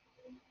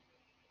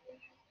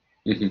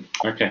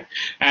 Okay.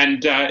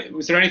 And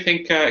was there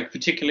anything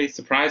particularly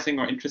surprising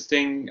or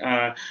interesting?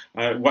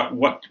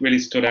 What really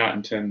stood out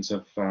in terms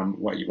of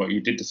what you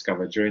did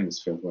discover during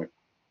this fieldwork?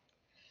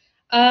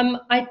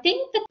 I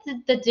think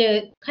that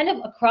the kind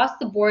of across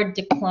the board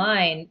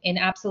decline in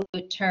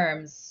absolute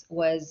terms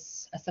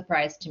was a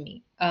surprise to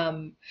me.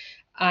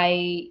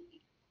 I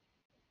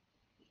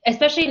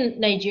Especially in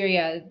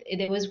Nigeria,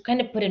 it was kind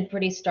of put in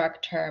pretty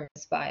stark terms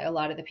by a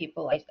lot of the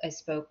people I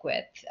spoke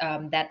with,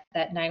 that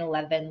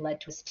 9/11 led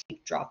to a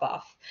steep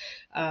drop-off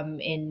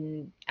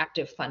in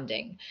active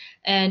funding.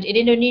 And in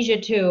Indonesia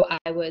too,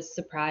 I was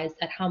surprised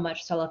at how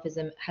much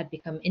Salafism had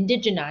become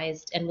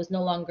indigenized and was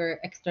no longer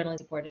externally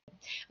supported.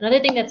 Another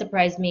thing that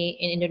surprised me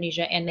in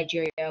Indonesia and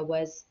Nigeria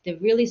was the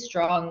really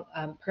strong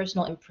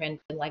personal imprint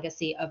and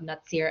legacy of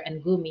Natsir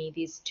and Gumi,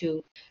 these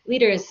two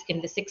leaders in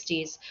the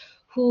 60s,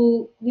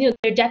 who,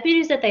 their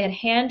deputies that they had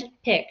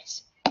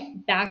handpicked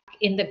back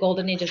in the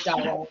golden age of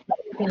dawa,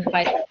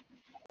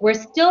 we're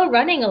still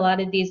running a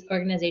lot of these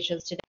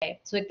organizations today.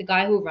 So like the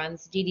guy who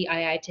runs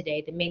DDII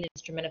today, the main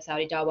instrument of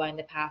Saudi dawa in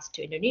the past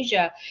to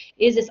Indonesia,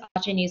 is this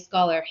Achenese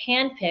scholar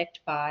handpicked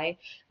by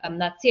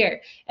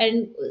Natsir.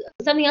 And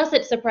something else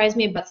that surprised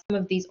me about some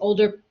of these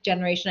older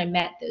generation I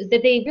met is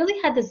that they really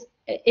had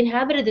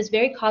inhabited this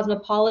very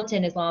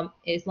cosmopolitan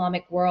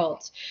Islamic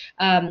world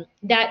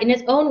that in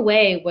its own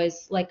way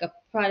was like a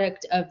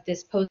product of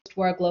this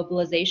post-war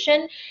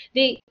globalization.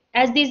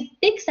 As these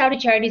big Saudi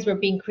charities were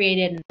being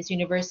created in these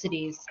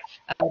universities,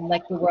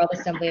 like the World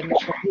Assembly of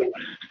Muslims, it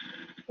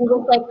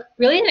was like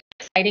really an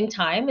exciting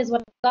time is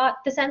what I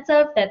got the sense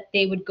of, that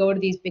they would go to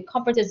these big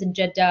conferences in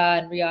Jeddah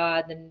and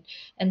Riyadh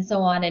and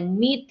so on, and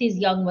meet these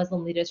young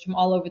Muslim leaders from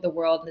all over the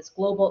world, and this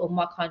global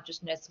ummah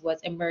consciousness was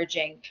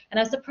emerging. And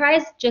I was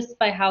surprised just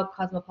by how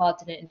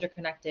cosmopolitan and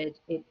interconnected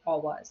it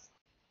all was.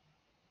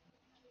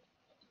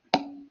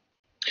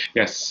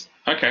 Yes.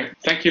 Okay.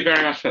 Thank you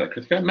very much for that,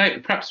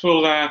 Krithika. Perhaps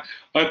we'll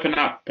open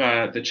up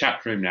the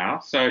chat room now.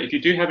 So if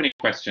you do have any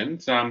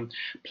questions,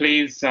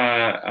 please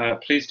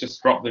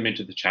just drop them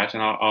into the chat,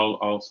 and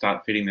I'll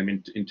start feeding them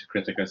into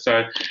Krithika.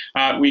 So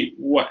we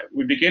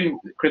begin,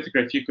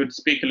 Krithika, if you could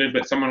speak a little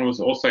bit. Someone was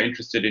also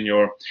interested in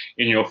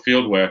your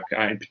field work,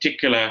 in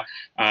particular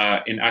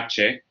in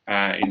Aceh,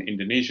 in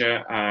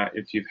Indonesia.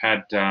 If you've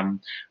had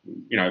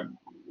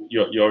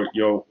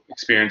your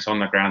experience on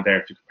the ground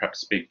there, if you could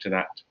perhaps speak to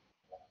that.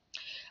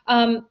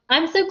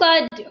 I'm so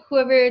glad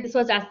whoever this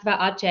was asked about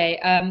Aceh.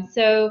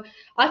 So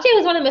Aceh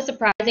was one of the most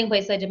surprising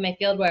places I did my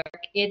fieldwork.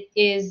 It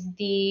is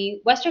the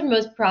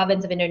westernmost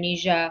province of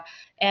Indonesia,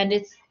 and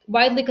it's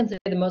widely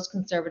considered the most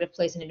conservative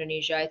place in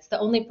Indonesia. It's the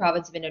only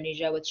province of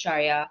Indonesia with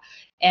Sharia,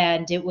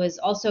 and it was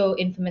also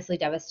infamously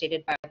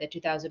devastated by the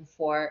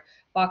 2004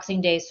 Boxing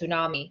Day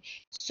tsunami.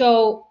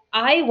 So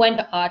I went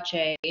to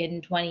Aceh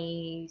in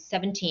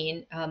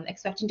 2017,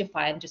 expecting to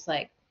find just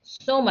like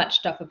so much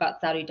stuff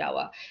about Saudi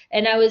dawa,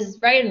 and I was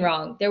right and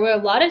wrong. There were a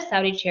lot of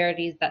Saudi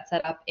charities that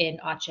set up in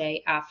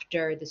Aceh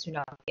after the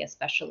tsunami,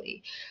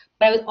 especially.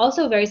 But I was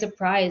also very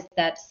surprised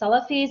that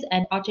Salafis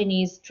and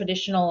Achenese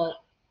traditional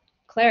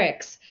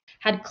clerics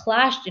had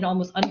clashed in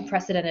almost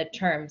unprecedented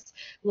terms.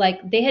 Like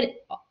they had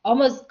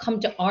almost come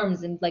to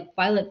arms in like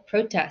violent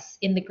protests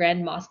in the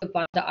Grand Mosque of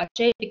Banda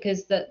Aceh,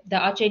 because the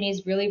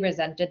Achenese really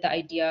resented the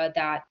idea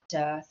that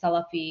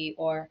Salafi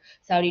or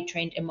Saudi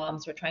trained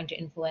imams were trying to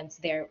influence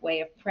their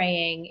way of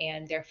praying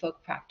and their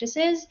folk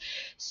practices.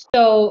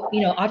 So,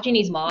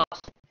 Achenese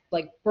mosques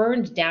like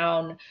burned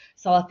down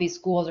Salafi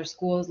schools or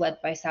schools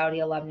led by Saudi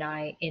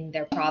alumni in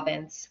their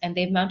province, and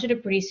they've mounted a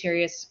pretty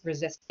serious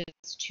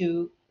resistance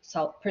to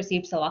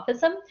perceived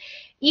Salafism,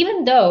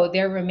 even though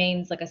there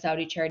remains like a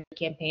Saudi charity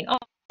campaign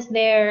office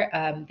there.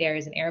 There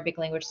is an Arabic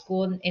language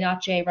school in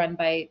Aceh run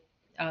by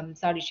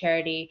Saudi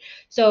charity.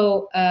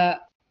 So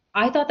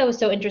I thought that was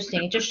so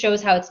interesting. It just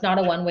shows how it's not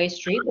a one-way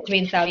street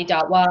between Saudi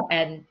Dawah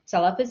and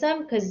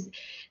Salafism, because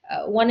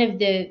one of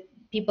the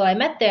people I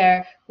met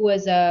there, who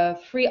was a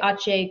Free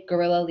Aceh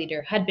guerrilla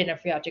leader, had been a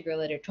Free Aceh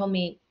guerrilla leader, told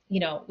me,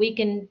 we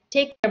can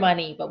take their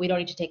money, but we don't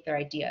need to take their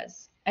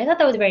ideas. I thought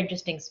that was a very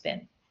interesting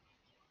spin.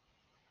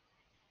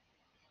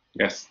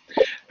 Yes.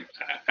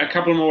 A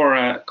couple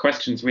more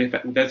questions.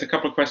 There's a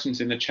couple of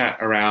questions in the chat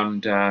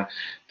around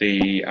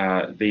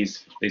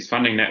these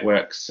funding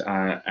networks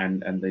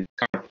and the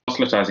kind of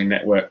proselytizing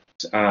networks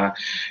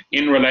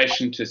in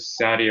relation to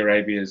Saudi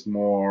Arabia's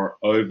more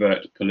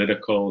overt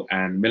political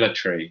and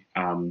military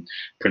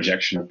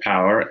projection of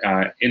power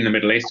in the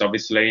Middle East.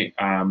 Obviously,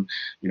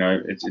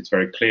 it's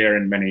very clear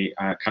in many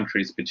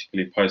countries,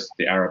 particularly post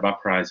the Arab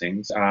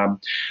uprisings.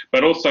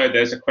 But also,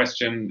 there's a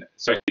question.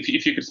 So,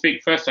 if you could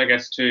speak first, I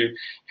guess, to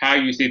how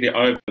you see the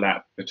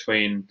overlap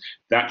between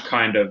that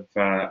kind of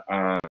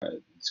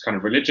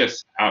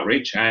religious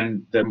outreach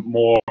and the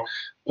more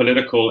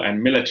political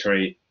and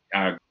military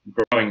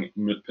growing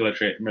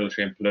military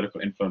and political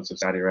influence of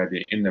Saudi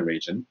Arabia in the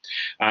region.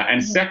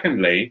 And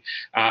secondly,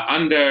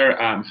 under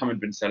Mohammed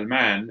bin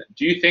Salman,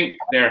 do you think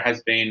there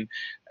has been,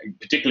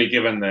 particularly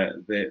given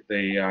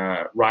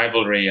the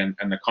rivalry and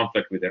the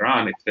conflict with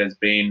Iran, if there's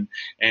been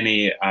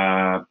any,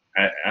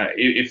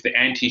 if the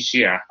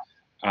anti-Shia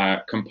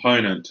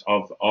component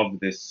of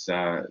this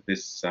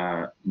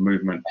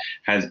movement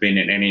has been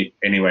in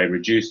any way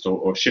reduced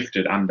or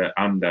shifted under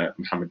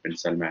Mohammed bin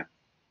Salman?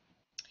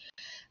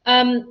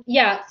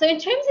 Yeah, so in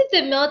terms of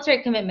the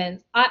military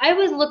commitments, I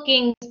was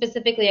looking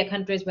specifically at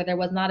countries where there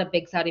was not a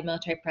big Saudi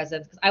military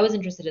presence because I was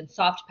interested in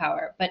soft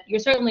power. But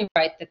you're certainly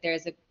right that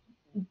there's a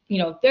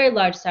very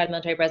large Saudi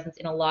military presence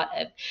in a lot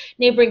of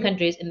neighboring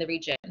countries in the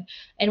region.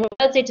 And what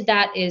I would say to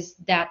that is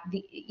that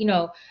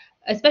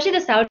especially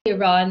the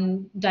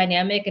Saudi-Iran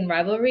dynamic and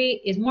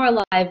rivalry is more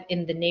alive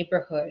in the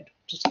neighborhood,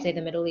 just to say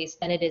the Middle East,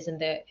 than it is in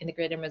the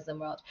greater Muslim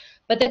world.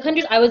 But the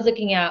countries I was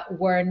looking at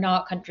were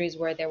not countries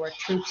where there were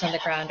troops on the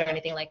ground or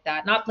anything like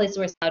that, not places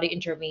where Saudi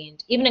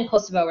intervened. Even in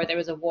Kosovo, where there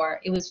was a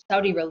war, it was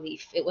Saudi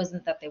relief. It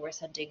wasn't that they were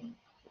sending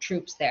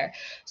troops there.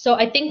 So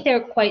I think they're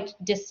quite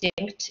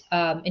distinct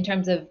in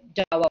terms of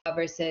dawa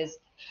versus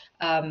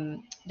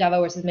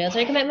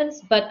military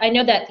commitments. But I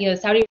know that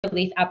Saudi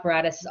relief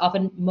apparatus has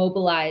often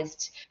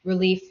mobilized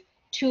relief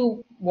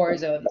to war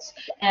zones,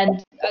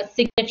 and a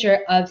signature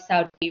of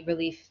Saudi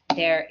relief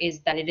there is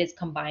that it is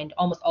combined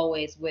almost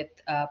always with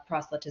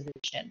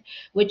proselytization,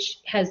 which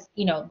has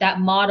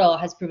that model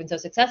has proven so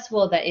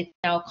successful that it's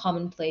now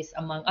commonplace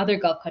among other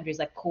Gulf countries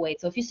like Kuwait.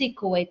 So if you see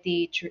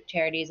Kuwaiti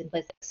charities in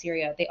places like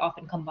Syria, they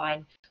often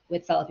combine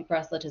with Salafi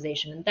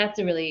proselytization, and that's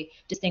a really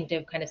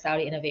distinctive kind of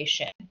Saudi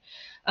innovation.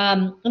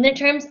 And in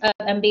terms of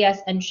MBS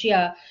and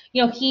Shia,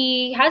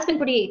 he has been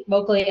pretty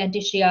vocally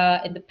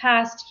anti-Shia in the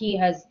past. He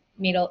has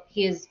made a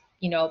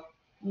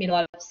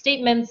lot of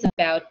statements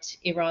about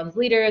Iran's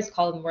leaders,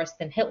 called them worse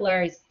than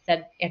Hitler. He's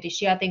said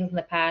anti-Shia things in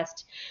the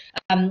past.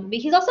 But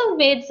he's also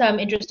made some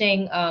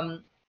interesting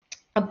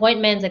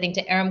appointments, I think,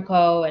 to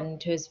Aramco and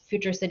to his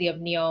future city of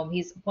Neom.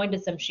 He's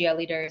appointed some Shia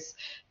leaders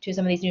to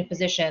some of these new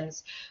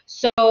positions.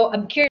 So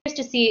I'm curious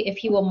to see if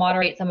he will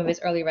moderate some of his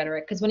early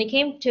rhetoric, because when he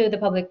came to the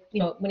public,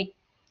 when he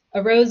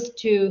arose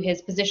to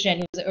his position,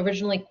 he was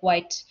originally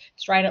quite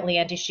stridently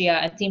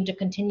anti-Shia and seemed to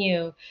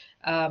continue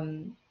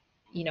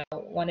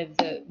one of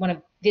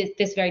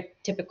this very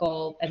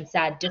typical and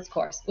sad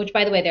discourse, which,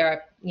 by the way, there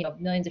are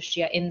millions of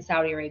Shia in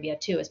Saudi Arabia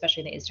too,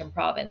 especially in the eastern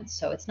province.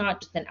 So it's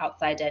not just an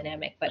outside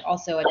dynamic, but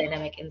also a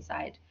dynamic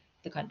inside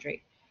the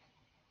country.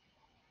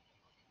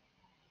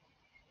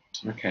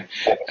 Okay.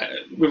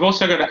 We've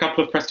also got a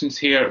couple of questions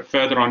here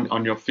further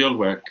on your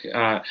fieldwork.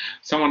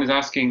 Someone is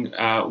asking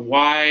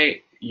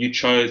why you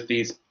chose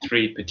these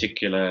three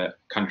particular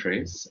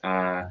countries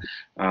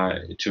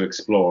to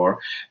explore,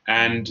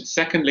 and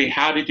secondly,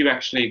 how did you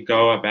actually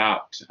go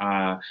about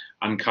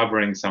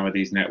uncovering some of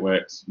these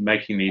networks,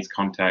 making these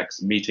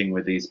contacts, meeting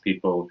with these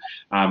people?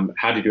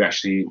 How did you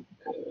actually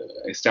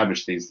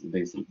establish these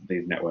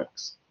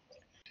networks?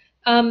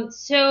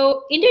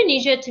 So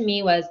Indonesia to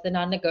me was the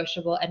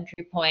non-negotiable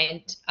entry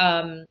point.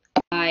 I'm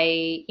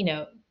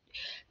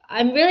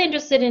really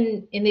interested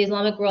in the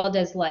Islamic world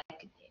as, like,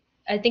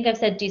 I think I've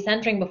said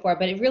decentering before,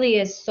 but it really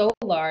is so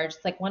large.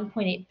 It's like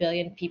 1.8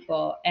 billion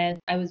people. And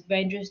I was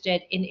very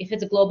interested in, if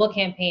it's a global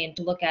campaign,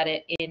 to look at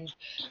it in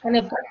kind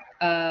of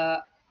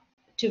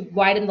to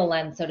widen the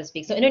lens, so to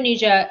speak. So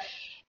Indonesia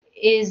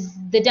is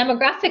the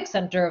demographic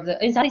center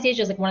in Southeast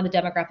Asia is like one of the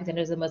demographic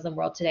centers of the Muslim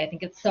world today. I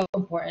think it's so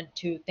important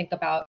to think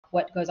about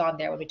what goes on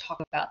there when we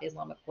talk about the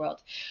Islamic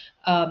world.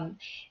 And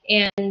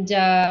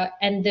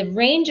the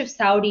range of the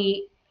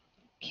Saudi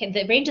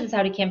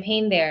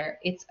campaign there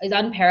is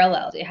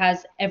unparalleled. It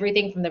has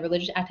everything from the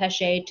religious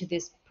attaché to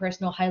this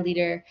personal high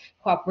leader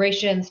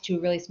cooperations to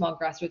really small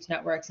grassroots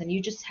networks. And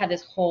you just have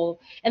this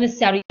whole, and the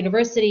Saudi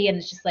University, and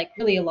it's just like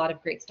really a lot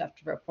of great stuff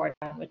to report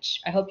on,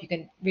 which I hope you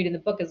can read in the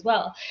book as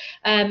well.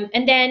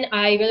 And then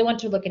I really want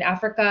to look in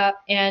Africa,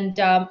 and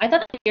I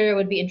thought Nigeria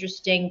would be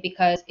interesting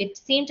because it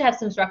seemed to have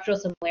some structural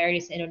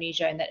similarities to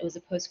Indonesia in that it was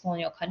a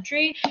post-colonial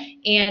country,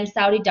 and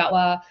Saudi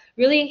Dawah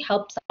really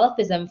helped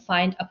Salafism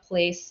find a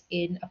place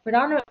in a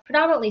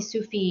predominantly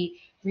Sufi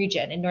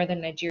region in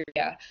northern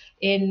Nigeria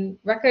in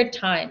record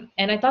time.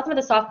 And I thought some of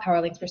the soft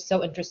power links were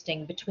so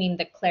interesting between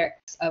the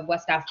clerics of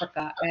West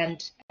Africa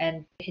and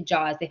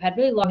Hijaz. They've had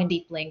really long and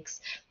deep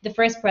links. The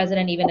first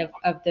president even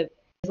of the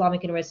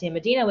Islamic University in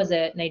Medina was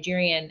a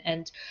Nigerian,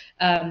 and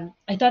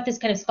I thought this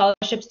kind of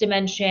scholarships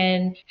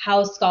dimension,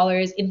 how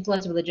scholars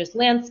influence religious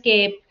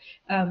landscape,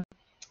 and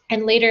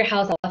later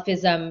how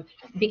Salafism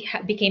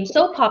became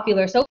so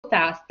popular so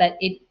fast that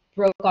it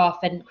broke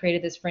off and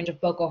created this fringe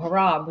of Boko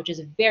Haram, which is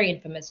a very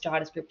infamous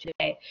jihadist group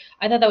today.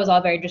 I thought that was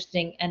all very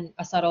interesting and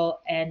a subtle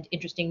and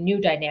interesting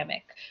new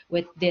dynamic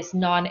with this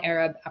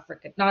non-Arabic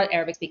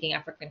speaking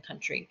African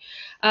country.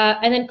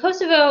 And then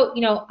Kosovo,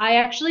 I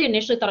actually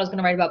initially thought I was going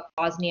to write about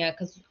Bosnia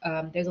because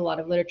there's a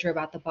lot of literature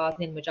about the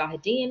Bosnian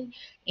Mujahideen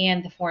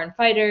and the foreign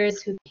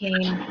fighters who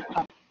came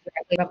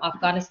directly from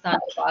Afghanistan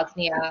to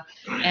Bosnia.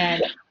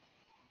 And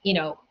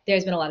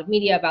there's been a lot of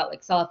media about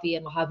like Salafi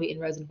and Wahhabi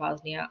inroads in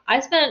Bosnia.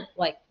 I spent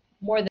like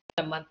more than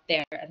a month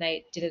there and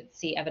I didn't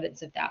see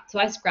evidence of that. So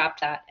I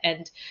scrapped that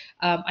and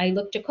I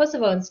looked at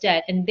Kosovo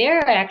instead. And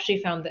there I actually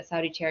found that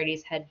Saudi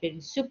charities had been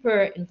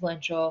super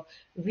influential,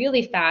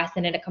 really fast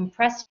and in a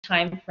compressed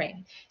time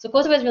frame. So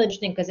Kosovo is really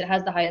interesting because it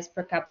has the highest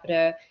per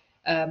capita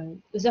it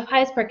was the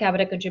highest per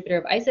capita contributor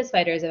of ISIS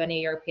fighters of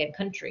any European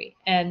country.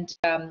 And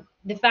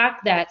the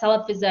fact that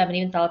Salafism and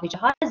even Salafi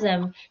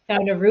jihadism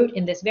found a root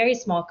in this very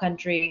small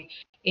country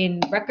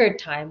in record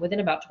time, within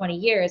about 20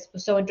 years,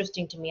 was so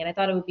interesting to me. And I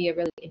thought it would be a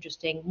really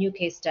interesting new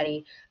case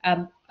study,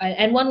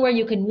 and one where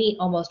you can meet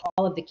almost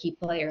all of the key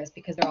players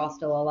because they're all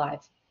still alive.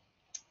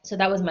 So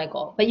that was my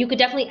goal. But you could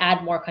definitely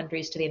add more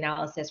countries to the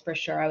analysis for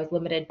sure. I was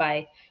limited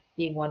by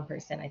being one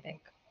person, I think.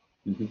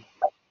 Mm-hmm.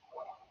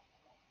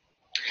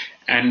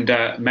 And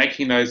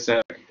making those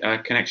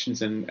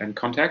connections and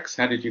contacts,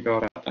 how did you go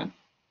about that?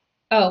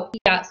 Oh,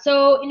 yeah.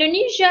 So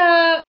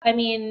Indonesia, I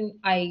mean,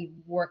 I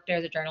worked there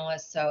as a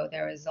journalist, so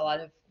there was a lot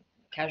of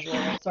casual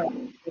sort of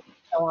and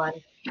so on.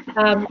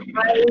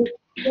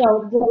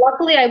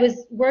 Luckily I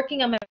was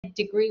working on my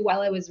degree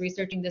while I was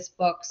researching this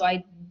book, so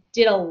I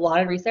did a lot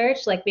of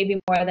research, like maybe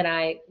more than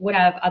I would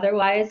have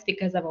otherwise,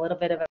 because I'm a little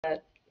bit of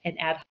an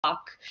ad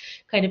hoc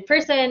kind of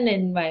person,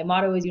 and my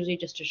motto is usually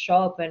just to show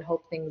up and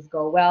hope things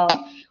go well,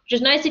 which is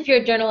nice if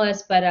you're a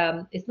journalist,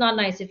 but it's not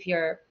nice if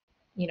you're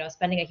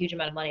spending a huge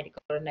amount of money to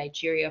go to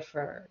Nigeria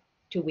for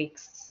 2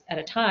 weeks at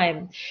a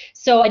time.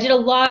 So I did a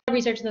lot of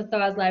research in the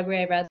SOAS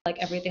library. I read like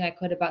everything I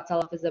could about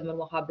Salafism and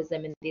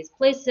Wahhabism in these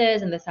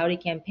places and the Saudi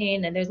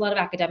campaign. And there's a lot of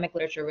academic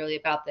literature really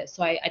about this.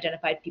 So I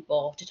identified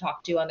people to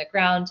talk to on the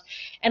ground.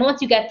 And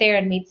once you get there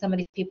and meet some of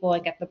these people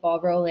and get the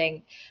ball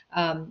rolling,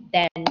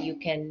 then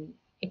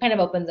it kind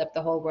of opens up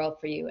the whole world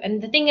for you. And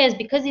the thing is,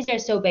 because these are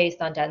so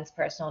based on dense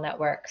personal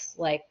networks,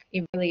 like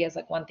it really is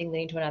like one thing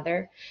leading to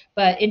another.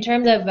 But in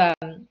terms of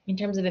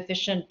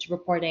efficient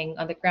reporting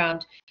on the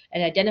ground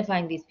and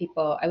identifying these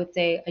people, I would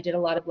say I did a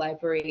lot of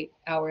library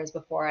hours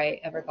before I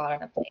ever got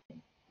on a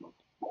plane.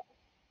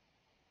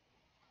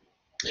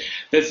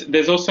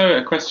 There's also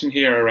a question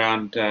here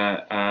around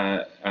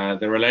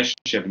the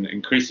relationship, an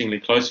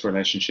increasingly close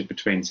relationship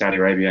between Saudi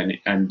Arabia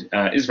and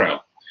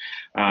Israel.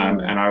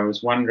 And I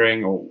was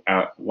wondering, or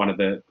one of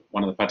the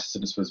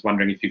participants was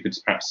wondering if you could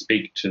perhaps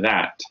speak to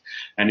that,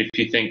 and if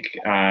you think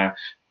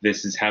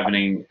this is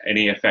having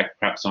any effect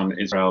perhaps on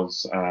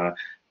Israel's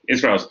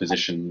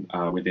position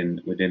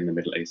within the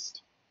Middle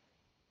East.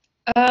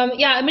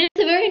 Yeah, I mean,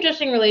 it's a very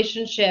interesting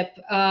relationship,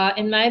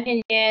 in my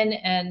opinion,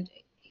 and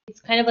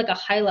it's kind of like a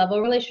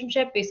high-level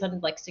relationship based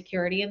on like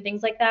security and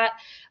things like that,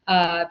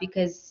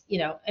 because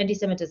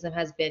anti-Semitism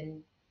has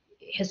been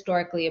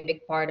historically a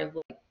big part of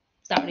like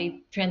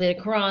Saudi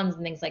translated Qurans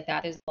and things like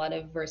that. There's a lot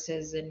of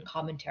verses and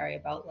commentary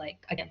about like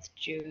against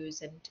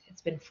Jews, and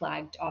it's been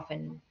flagged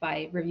often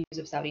by reviews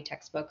of Saudi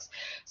textbooks.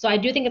 So I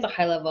do think it's a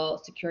high-level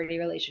security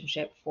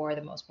relationship for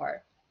the most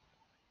part.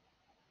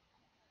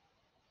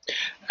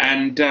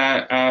 And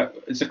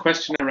there's a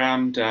question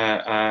around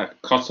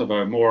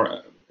Kosovo.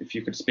 More, if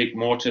you could speak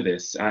more to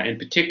this, in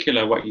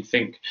particular, what you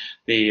think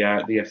the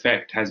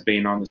effect has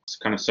been on this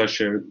kind of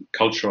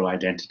socio-cultural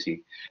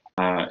identity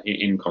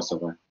in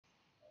Kosovo.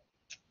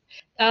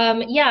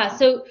 Yeah,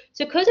 so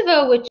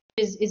Kosovo, which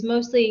is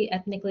mostly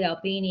ethnically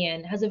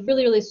Albanian, has a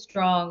really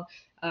strong,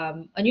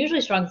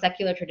 unusually strong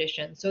secular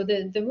tradition. So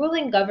the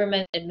ruling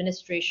government,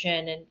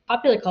 administration, and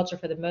popular culture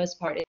for the most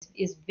part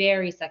is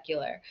very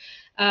secular.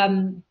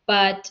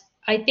 But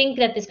I think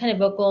that this kind of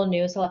vocal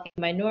new Salafi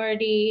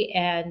minority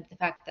and the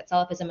fact that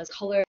Salafism has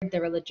colored the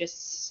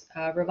religious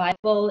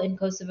revival in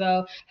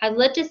Kosovo has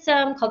led to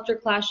some culture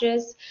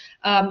clashes.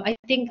 I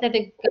think that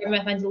the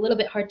government finds it a little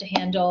bit hard to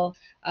handle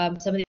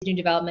some of these new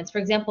developments. For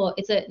example,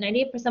 it's a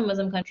 98%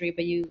 Muslim country,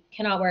 but you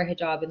cannot wear a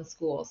hijab in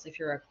schools if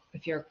you're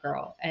a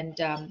girl, and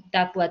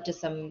that's led to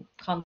some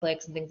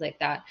conflicts and things like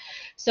that.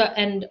 So,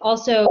 and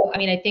also, I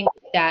mean, I think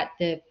that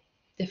the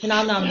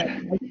phenomenon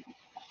that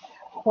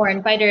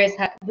foreign fighters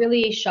have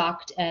really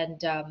shocked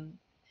and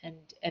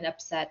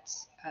upset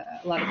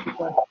a lot of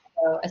people,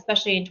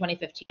 especially in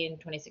 2015,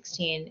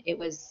 2016. It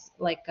was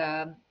like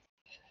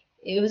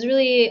it was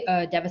really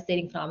a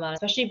devastating phenomenon,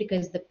 especially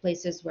because the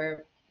places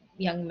where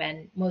young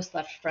men most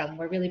left from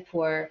were really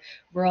poor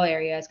rural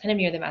areas, kind of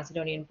near the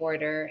Macedonian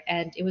border,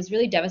 and it was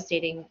really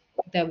devastating.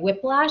 The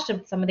whiplash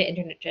of some of the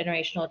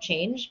intergenerational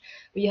change,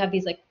 where you have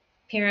these like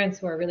parents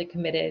who are really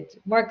committed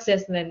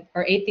Marxists and then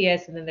or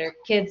atheists, and then their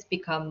kids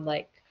become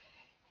like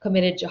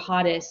committed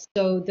jihadists.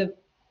 So the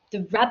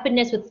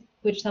rapidness with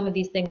which some of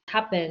these things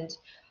happened,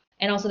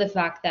 and also the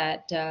fact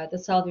that the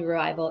Salafi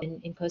revival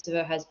in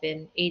Kosovo has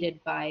been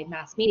aided by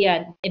mass media,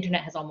 and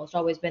internet has almost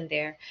always been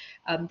there.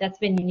 That's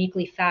been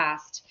uniquely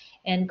fast.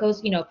 And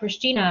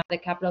Pristina, the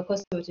capital of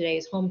Kosovo today,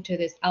 is home to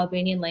this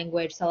Albanian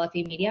language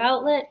Salafi media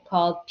outlet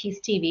called Peace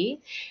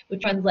TV,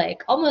 which runs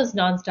like almost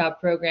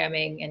nonstop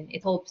programming, and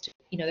it holds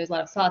there's a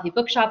lot of Salafi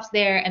bookshops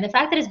there. And the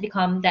fact that it's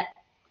become that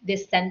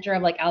this center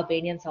of like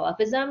Albanian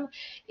Salafism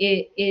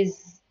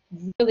is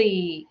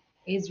really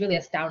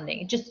astounding.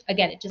 It just I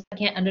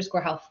can't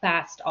underscore how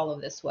fast all of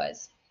this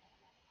was.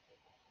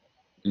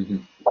 Mm-hmm.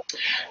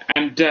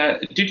 And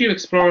did you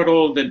explore at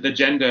all the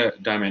gender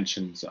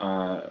dimensions?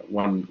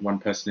 One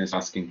person is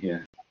asking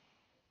here.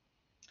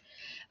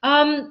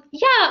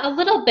 Yeah, a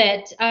little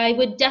bit. I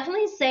would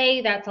definitely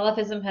say that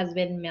Salafism has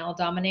been male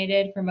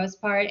dominated for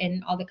most part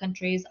in all the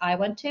countries I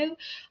went to.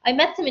 I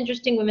met some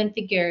interesting women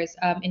figures.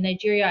 In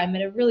Nigeria, I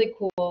met a really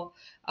cool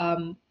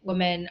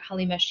woman,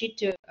 Halima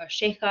Shitu,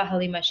 Sheikha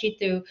Halima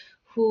Shitu,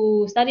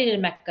 who studied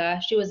in Mecca.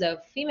 She was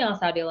a female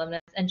Saudi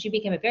alumnus, and she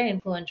became a very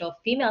influential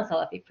female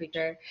Salafi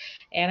preacher.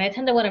 And I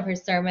attended one of her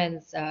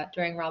sermons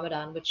during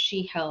Ramadan, which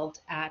she held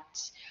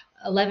at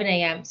 11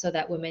 a.m. so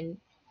that women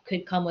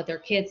could come with their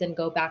kids and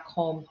go back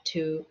home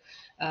to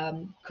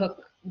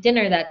cook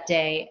dinner that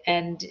day.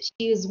 And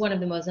she is one of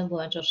the most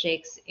influential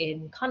sheikhs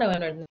in Kano in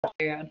northern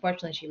Nigeria.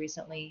 Unfortunately, she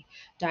recently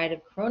died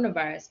of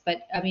coronavirus.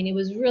 But I mean, it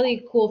was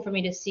really cool for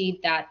me to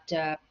see that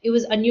it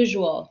was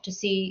unusual to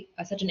see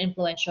such an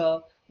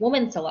influential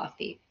woman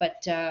Salafi.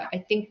 But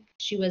I think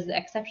she was the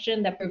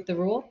exception that proved the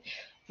rule.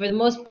 For the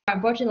most part,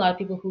 unfortunately, a lot of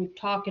people who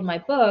talk in my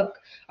book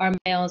are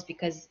males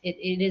because it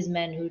is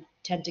men who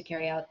tend to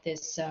carry out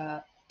this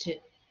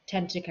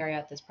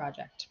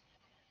project.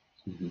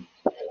 Mm-hmm.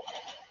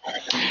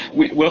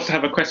 We also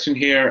have a question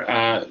here.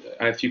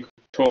 If you could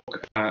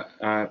talk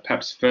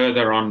perhaps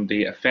further on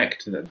the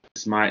effect that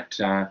this might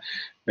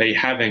be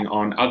having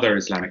on other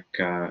Islamic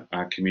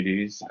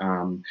communities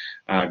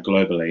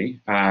globally.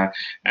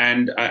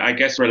 And I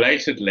guess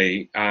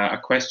relatedly, a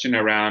question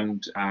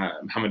around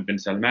Mohammed bin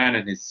Salman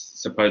and his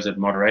supposed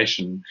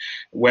moderation,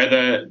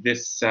 whether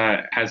this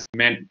has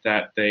meant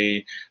that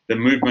the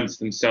movements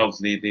themselves,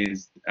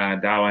 these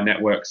dawa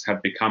networks,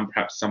 have become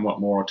perhaps somewhat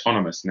more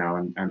autonomous now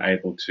and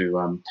able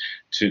to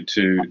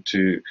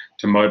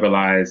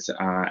mobilize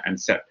and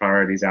set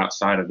priorities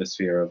outside of the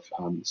sphere of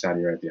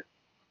Saudi Arabia.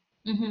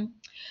 Mm-hmm.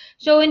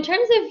 So in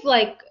terms of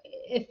like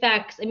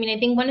effects, I mean, I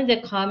think one of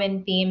the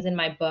common themes in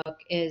my book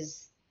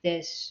is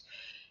this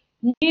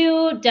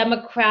new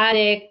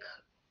democratic,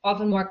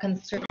 often more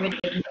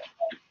conservative,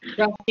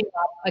 brushing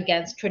up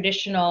against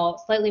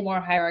traditional, slightly more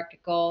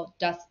hierarchical,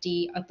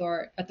 dusty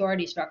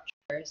authority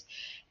structures.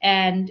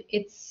 And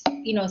it's,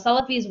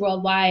 Salafis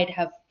worldwide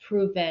have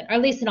proven, or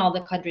at least in all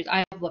the countries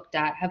I've looked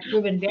at, have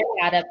proven very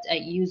adept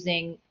at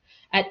using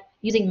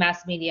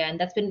mass media, and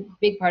that's been a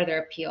big part of their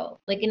appeal.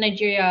 Like in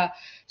Nigeria,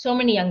 so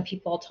many young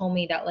people told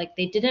me that like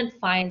they didn't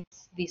find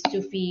these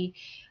Sufi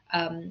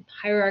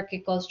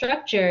hierarchical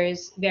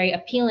structures very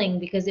appealing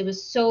because it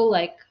was so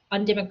like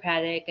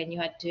undemocratic, and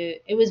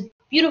it was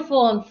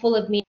beautiful and full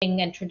of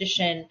meaning and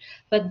tradition,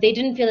 but they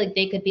didn't feel like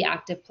they could be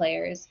active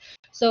players.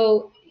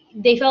 So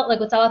they felt like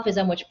with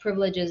Salafism, which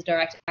privileges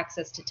direct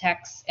access to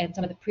texts, and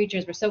some of the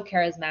preachers were so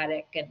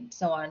charismatic and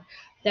so on,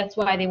 that's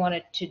why they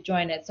wanted to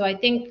join it. So I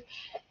think,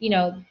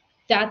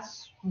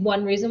 that's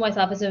one reason why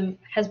Salafism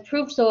has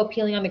proved so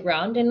appealing on the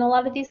ground in a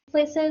lot of these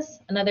places.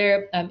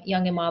 Another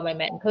young imam I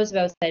met in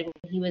Kosovo said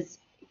when he was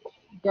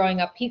growing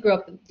up, he grew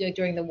up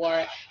during the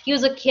war. He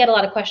had a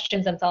lot of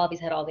questions, and Salafis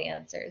had all the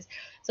answers.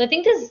 So I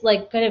think this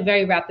like kind of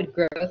very rapid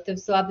growth of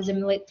Salafism in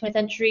the late 20th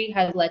century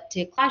has led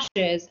to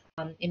clashes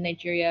in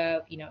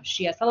Nigeria,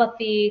 Shia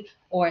Salafi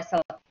or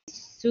Salafi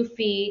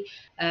Sufi.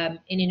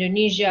 In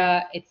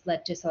Indonesia, it's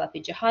led to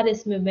Salafi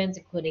jihadist movements,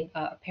 including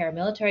a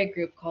paramilitary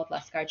group called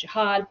Laskar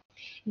Jihad.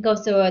 In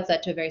Kosovo, it's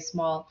led to a very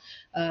small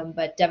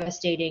but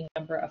devastating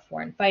number of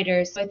foreign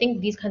fighters. So I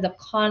think these kinds of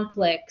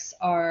conflicts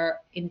are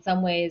in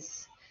some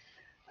ways,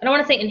 I don't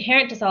want to say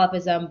inherent to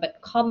Salafism, but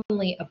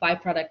commonly a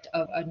byproduct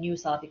of a new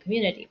Salafi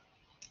community.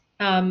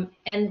 And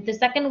the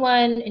second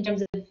one, in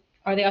terms of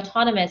are they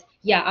autonomous?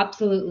 Yeah,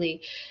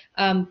 absolutely.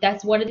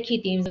 That's one of the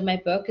key themes of my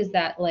book, is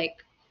that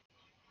like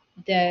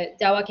the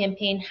Dawa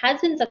campaign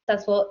has been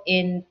successful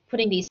in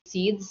putting these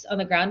seeds on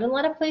the ground in a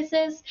lot of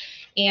places,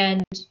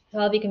 and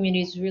Salafi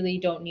communities really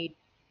don't need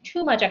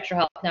too much extra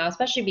help now,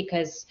 especially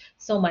because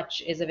so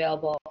much is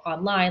available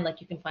online. Like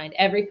you can find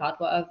every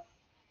fatwa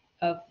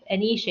of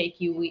any sheikh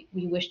we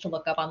wish to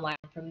look up online,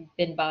 from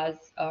Bin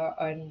Baz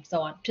and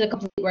so on, to the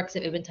complete works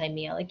of Ibn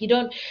Taymiyyah. Like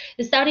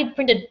the Saudi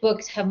printed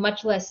books have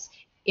much less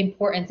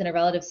importance in a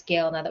relative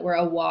scale now that we're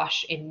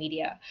awash in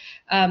media.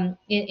 In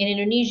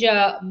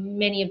Indonesia,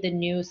 many of the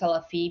new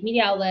Salafi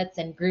media outlets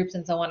and groups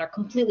and so on are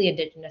completely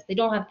indigenous. They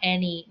don't have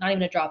not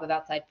even a drop of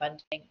outside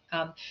funding.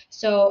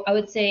 So I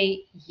would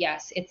say,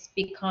 yes, it's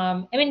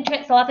become,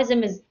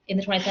 Salafism is in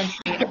the 20th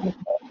century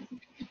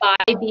by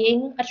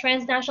being a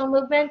transnational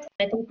movement.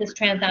 I think this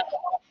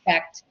transnational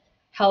aspect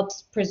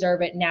helps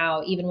preserve it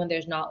now, even when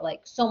there's not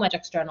like so much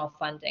external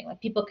funding. Like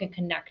people can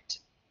connect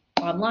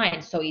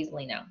online so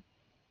easily now.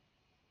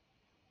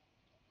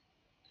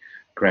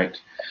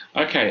 Great.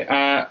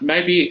 Okay,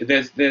 maybe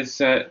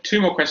there's two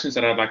more questions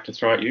that I'd like to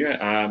throw at you,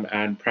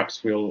 and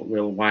perhaps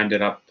we'll wind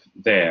it up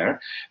there.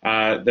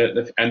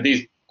 And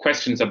these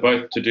questions are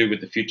both to do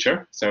with the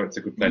future, so it's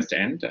a good place to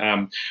end.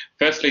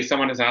 Firstly,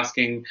 someone is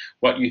asking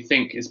what you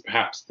think is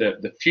perhaps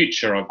the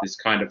future of this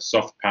kind of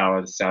soft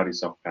power, the Saudi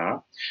soft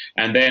power.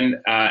 And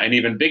then an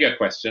even bigger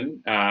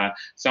question,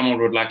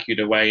 someone would like you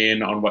to weigh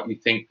in on what you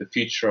think the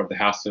future of the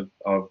House of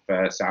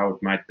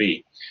Saud might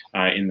be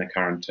in the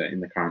current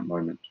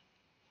moment.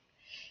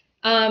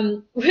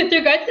 With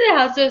regard to the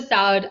House of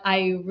Saud,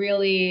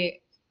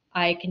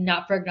 I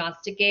cannot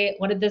prognosticate.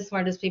 One of the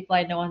smartest people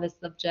I know on this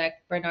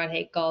subject, Bernard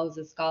Hakel, is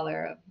a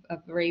scholar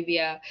of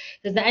Arabia,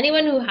 says that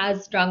anyone who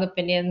has strong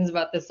opinions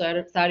about the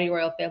Saudi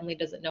royal family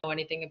doesn't know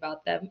anything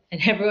about them,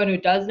 and everyone who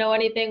does know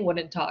anything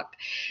wouldn't talk.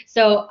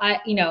 So I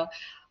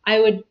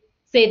would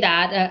say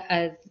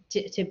that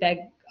to beg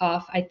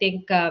off. I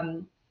think,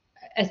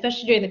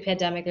 especially during the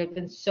pandemic, there have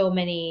been so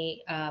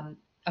many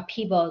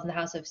upheavals in the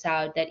House of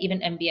Saud that even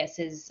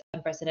MBS's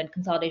unprecedented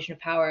consolidation of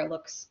power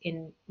looks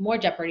in more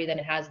jeopardy than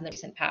it has in the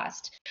recent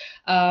past.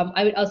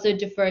 I would also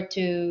defer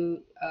to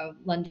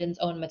London's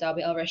own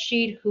Madawi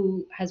al-Rashid,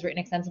 who has written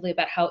extensively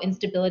about how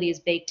instability is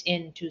baked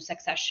into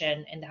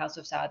succession in the House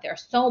of Saud. There are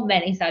so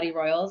many Saudi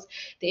royals.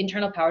 The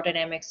internal power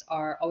dynamics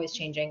are always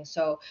changing.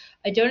 So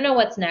I don't know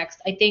what's next.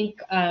 I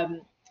think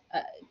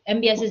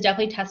MBS is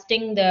definitely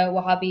testing the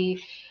Wahhabi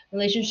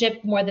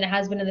relationship more than it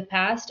has been in the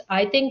past.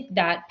 I think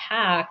that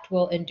pact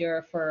will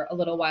endure for a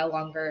little while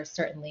longer,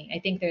 certainly. I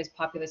think there's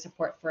popular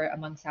support for it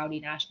among Saudi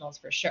nationals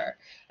for sure.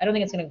 I don't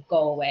think it's going to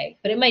go away,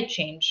 but it might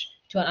change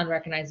to an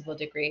unrecognizable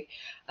degree.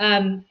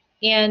 And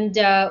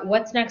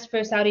what's next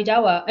for Saudi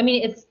dawa? I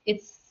mean,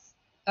 it's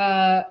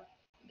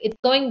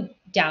going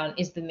down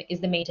is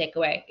the main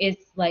takeaway.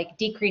 It's like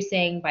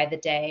decreasing by the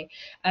day.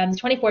 The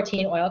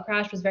 2014 oil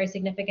crash was very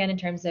significant in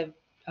terms of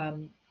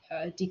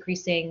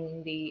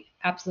decreasing the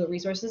absolute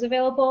resources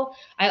available.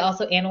 I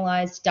also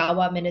analyzed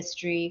dawa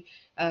ministry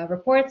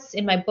reports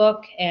in my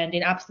book, and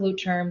in absolute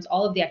terms,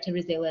 all of the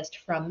activities they list,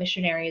 from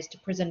missionaries to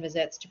prison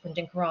visits to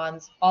printing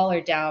Qurans, all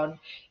are down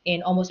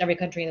in almost every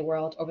country in the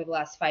world over the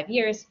last 5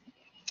 years.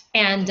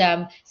 And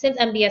since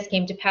MBS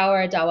came to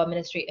power, dawa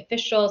ministry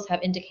officials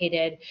have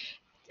indicated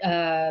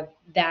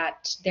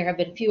that there have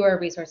been fewer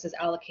resources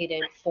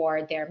allocated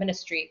for their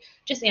ministry,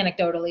 just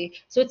anecdotally.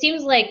 So it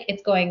seems like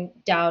it's going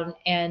down,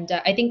 and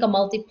I think a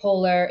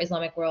multipolar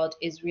Islamic world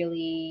is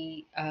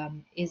really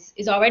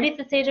is already at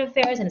the state of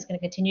affairs, and it's going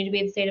to continue to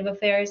be at the state of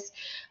affairs,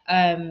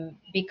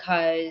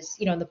 because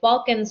in the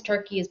Balkans,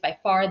 Turkey is by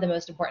far the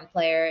most important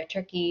player.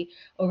 Turkey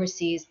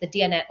oversees the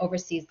Diyanet,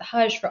 oversees the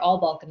Hajj for all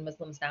Balkan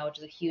Muslims now, which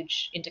is a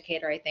huge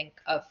indicator, I think,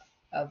 of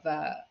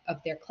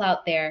their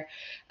clout there.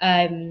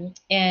 And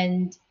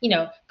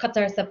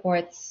Qatar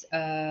supports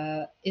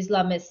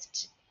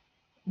Islamist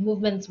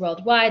movements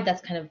worldwide. That's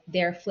kind of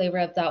their flavor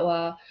of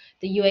da'wah.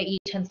 The UAE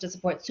tends to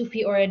support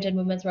Sufi-oriented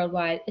movements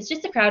worldwide. It's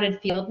just a crowded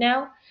field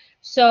now.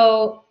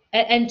 So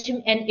and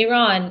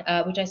Iran,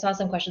 which I saw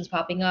some questions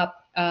popping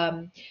up.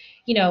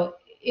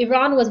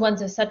 Iran was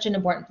once such an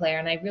important player,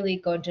 and I really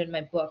go into it in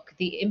my book.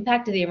 The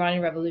impact of the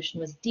Iranian Revolution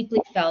was deeply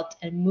felt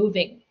and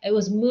moving. It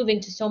was moving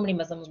to so many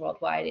Muslims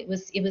worldwide. It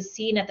was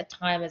seen at the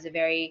time as a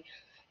very,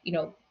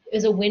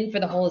 as a win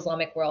for the whole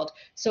Islamic world.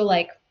 So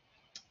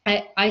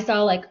I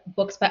saw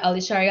books by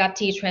Ali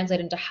Shariati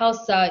translated into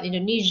Hausa,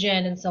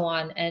 Indonesian, and so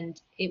on, and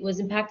it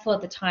was impactful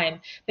at the time.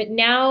 But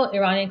now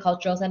Iranian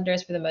cultural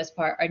centers, for the most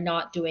part, are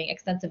not doing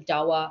extensive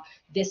dawah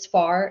this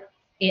far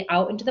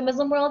out into the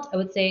Muslim world. I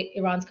would say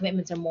Iran's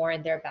commitments are more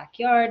in their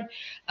backyard,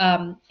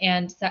 and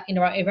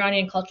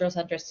Iranian cultural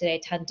centers today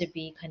tend to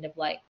be kind of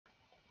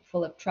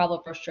full of travel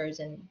brochures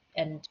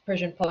and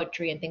Persian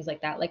poetry and things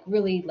like that,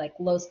 really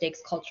low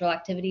stakes cultural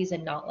activities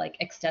and not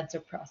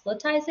extensive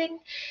proselytizing.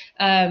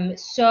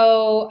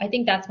 So I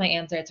think that's my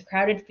answer. It's a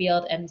crowded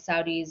field, and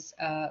Saudi's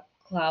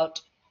clout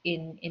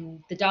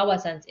in the Dawa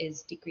sense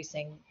is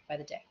decreasing by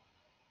the day.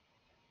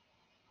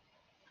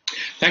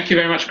 Thank you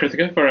very much,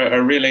 Krithika, for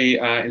a really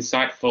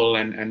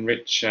insightful and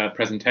rich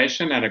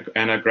presentation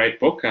and a great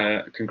book.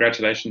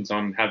 Congratulations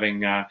on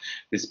having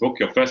this book,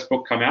 your first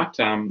book, come out,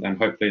 and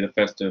hopefully the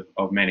first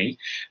of many.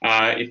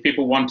 If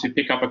people want to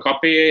pick up a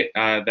copy,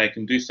 they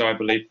can do so, I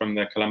believe, from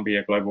the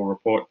Columbia Global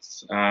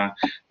Reports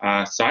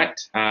site.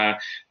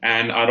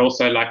 And I'd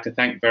also like to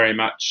thank very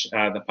much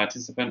the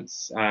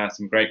participants,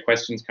 some great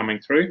questions coming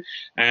through.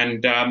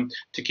 And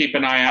to keep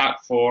an eye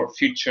out for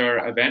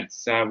future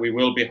events, we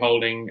will be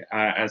holding,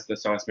 as the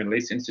SOAS Middle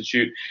East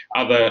Institute,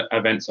 other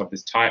events of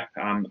this type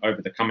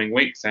over the coming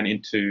weeks and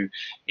into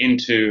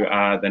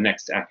the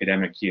next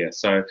academic year.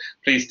 So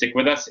please stick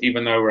with us.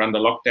 Even though we're under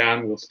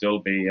lockdown, we'll still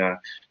be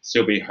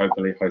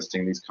hopefully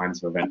hosting these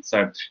kinds of events.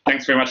 So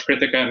thanks very much,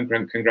 Krithika,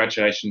 and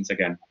congratulations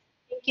again.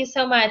 you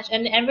so much.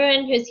 And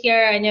everyone who's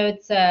here, I know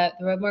it's there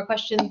were more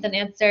questions than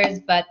answers,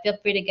 but feel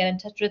free to get in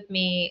touch with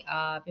me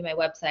via my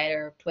website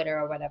or Twitter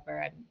or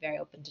whatever. I'm very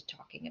open to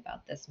talking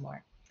about this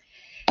more.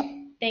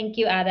 Thank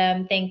you,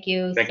 Adam. Thank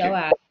you, Thank you.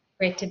 SOAS.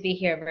 Great to be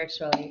here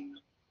virtually.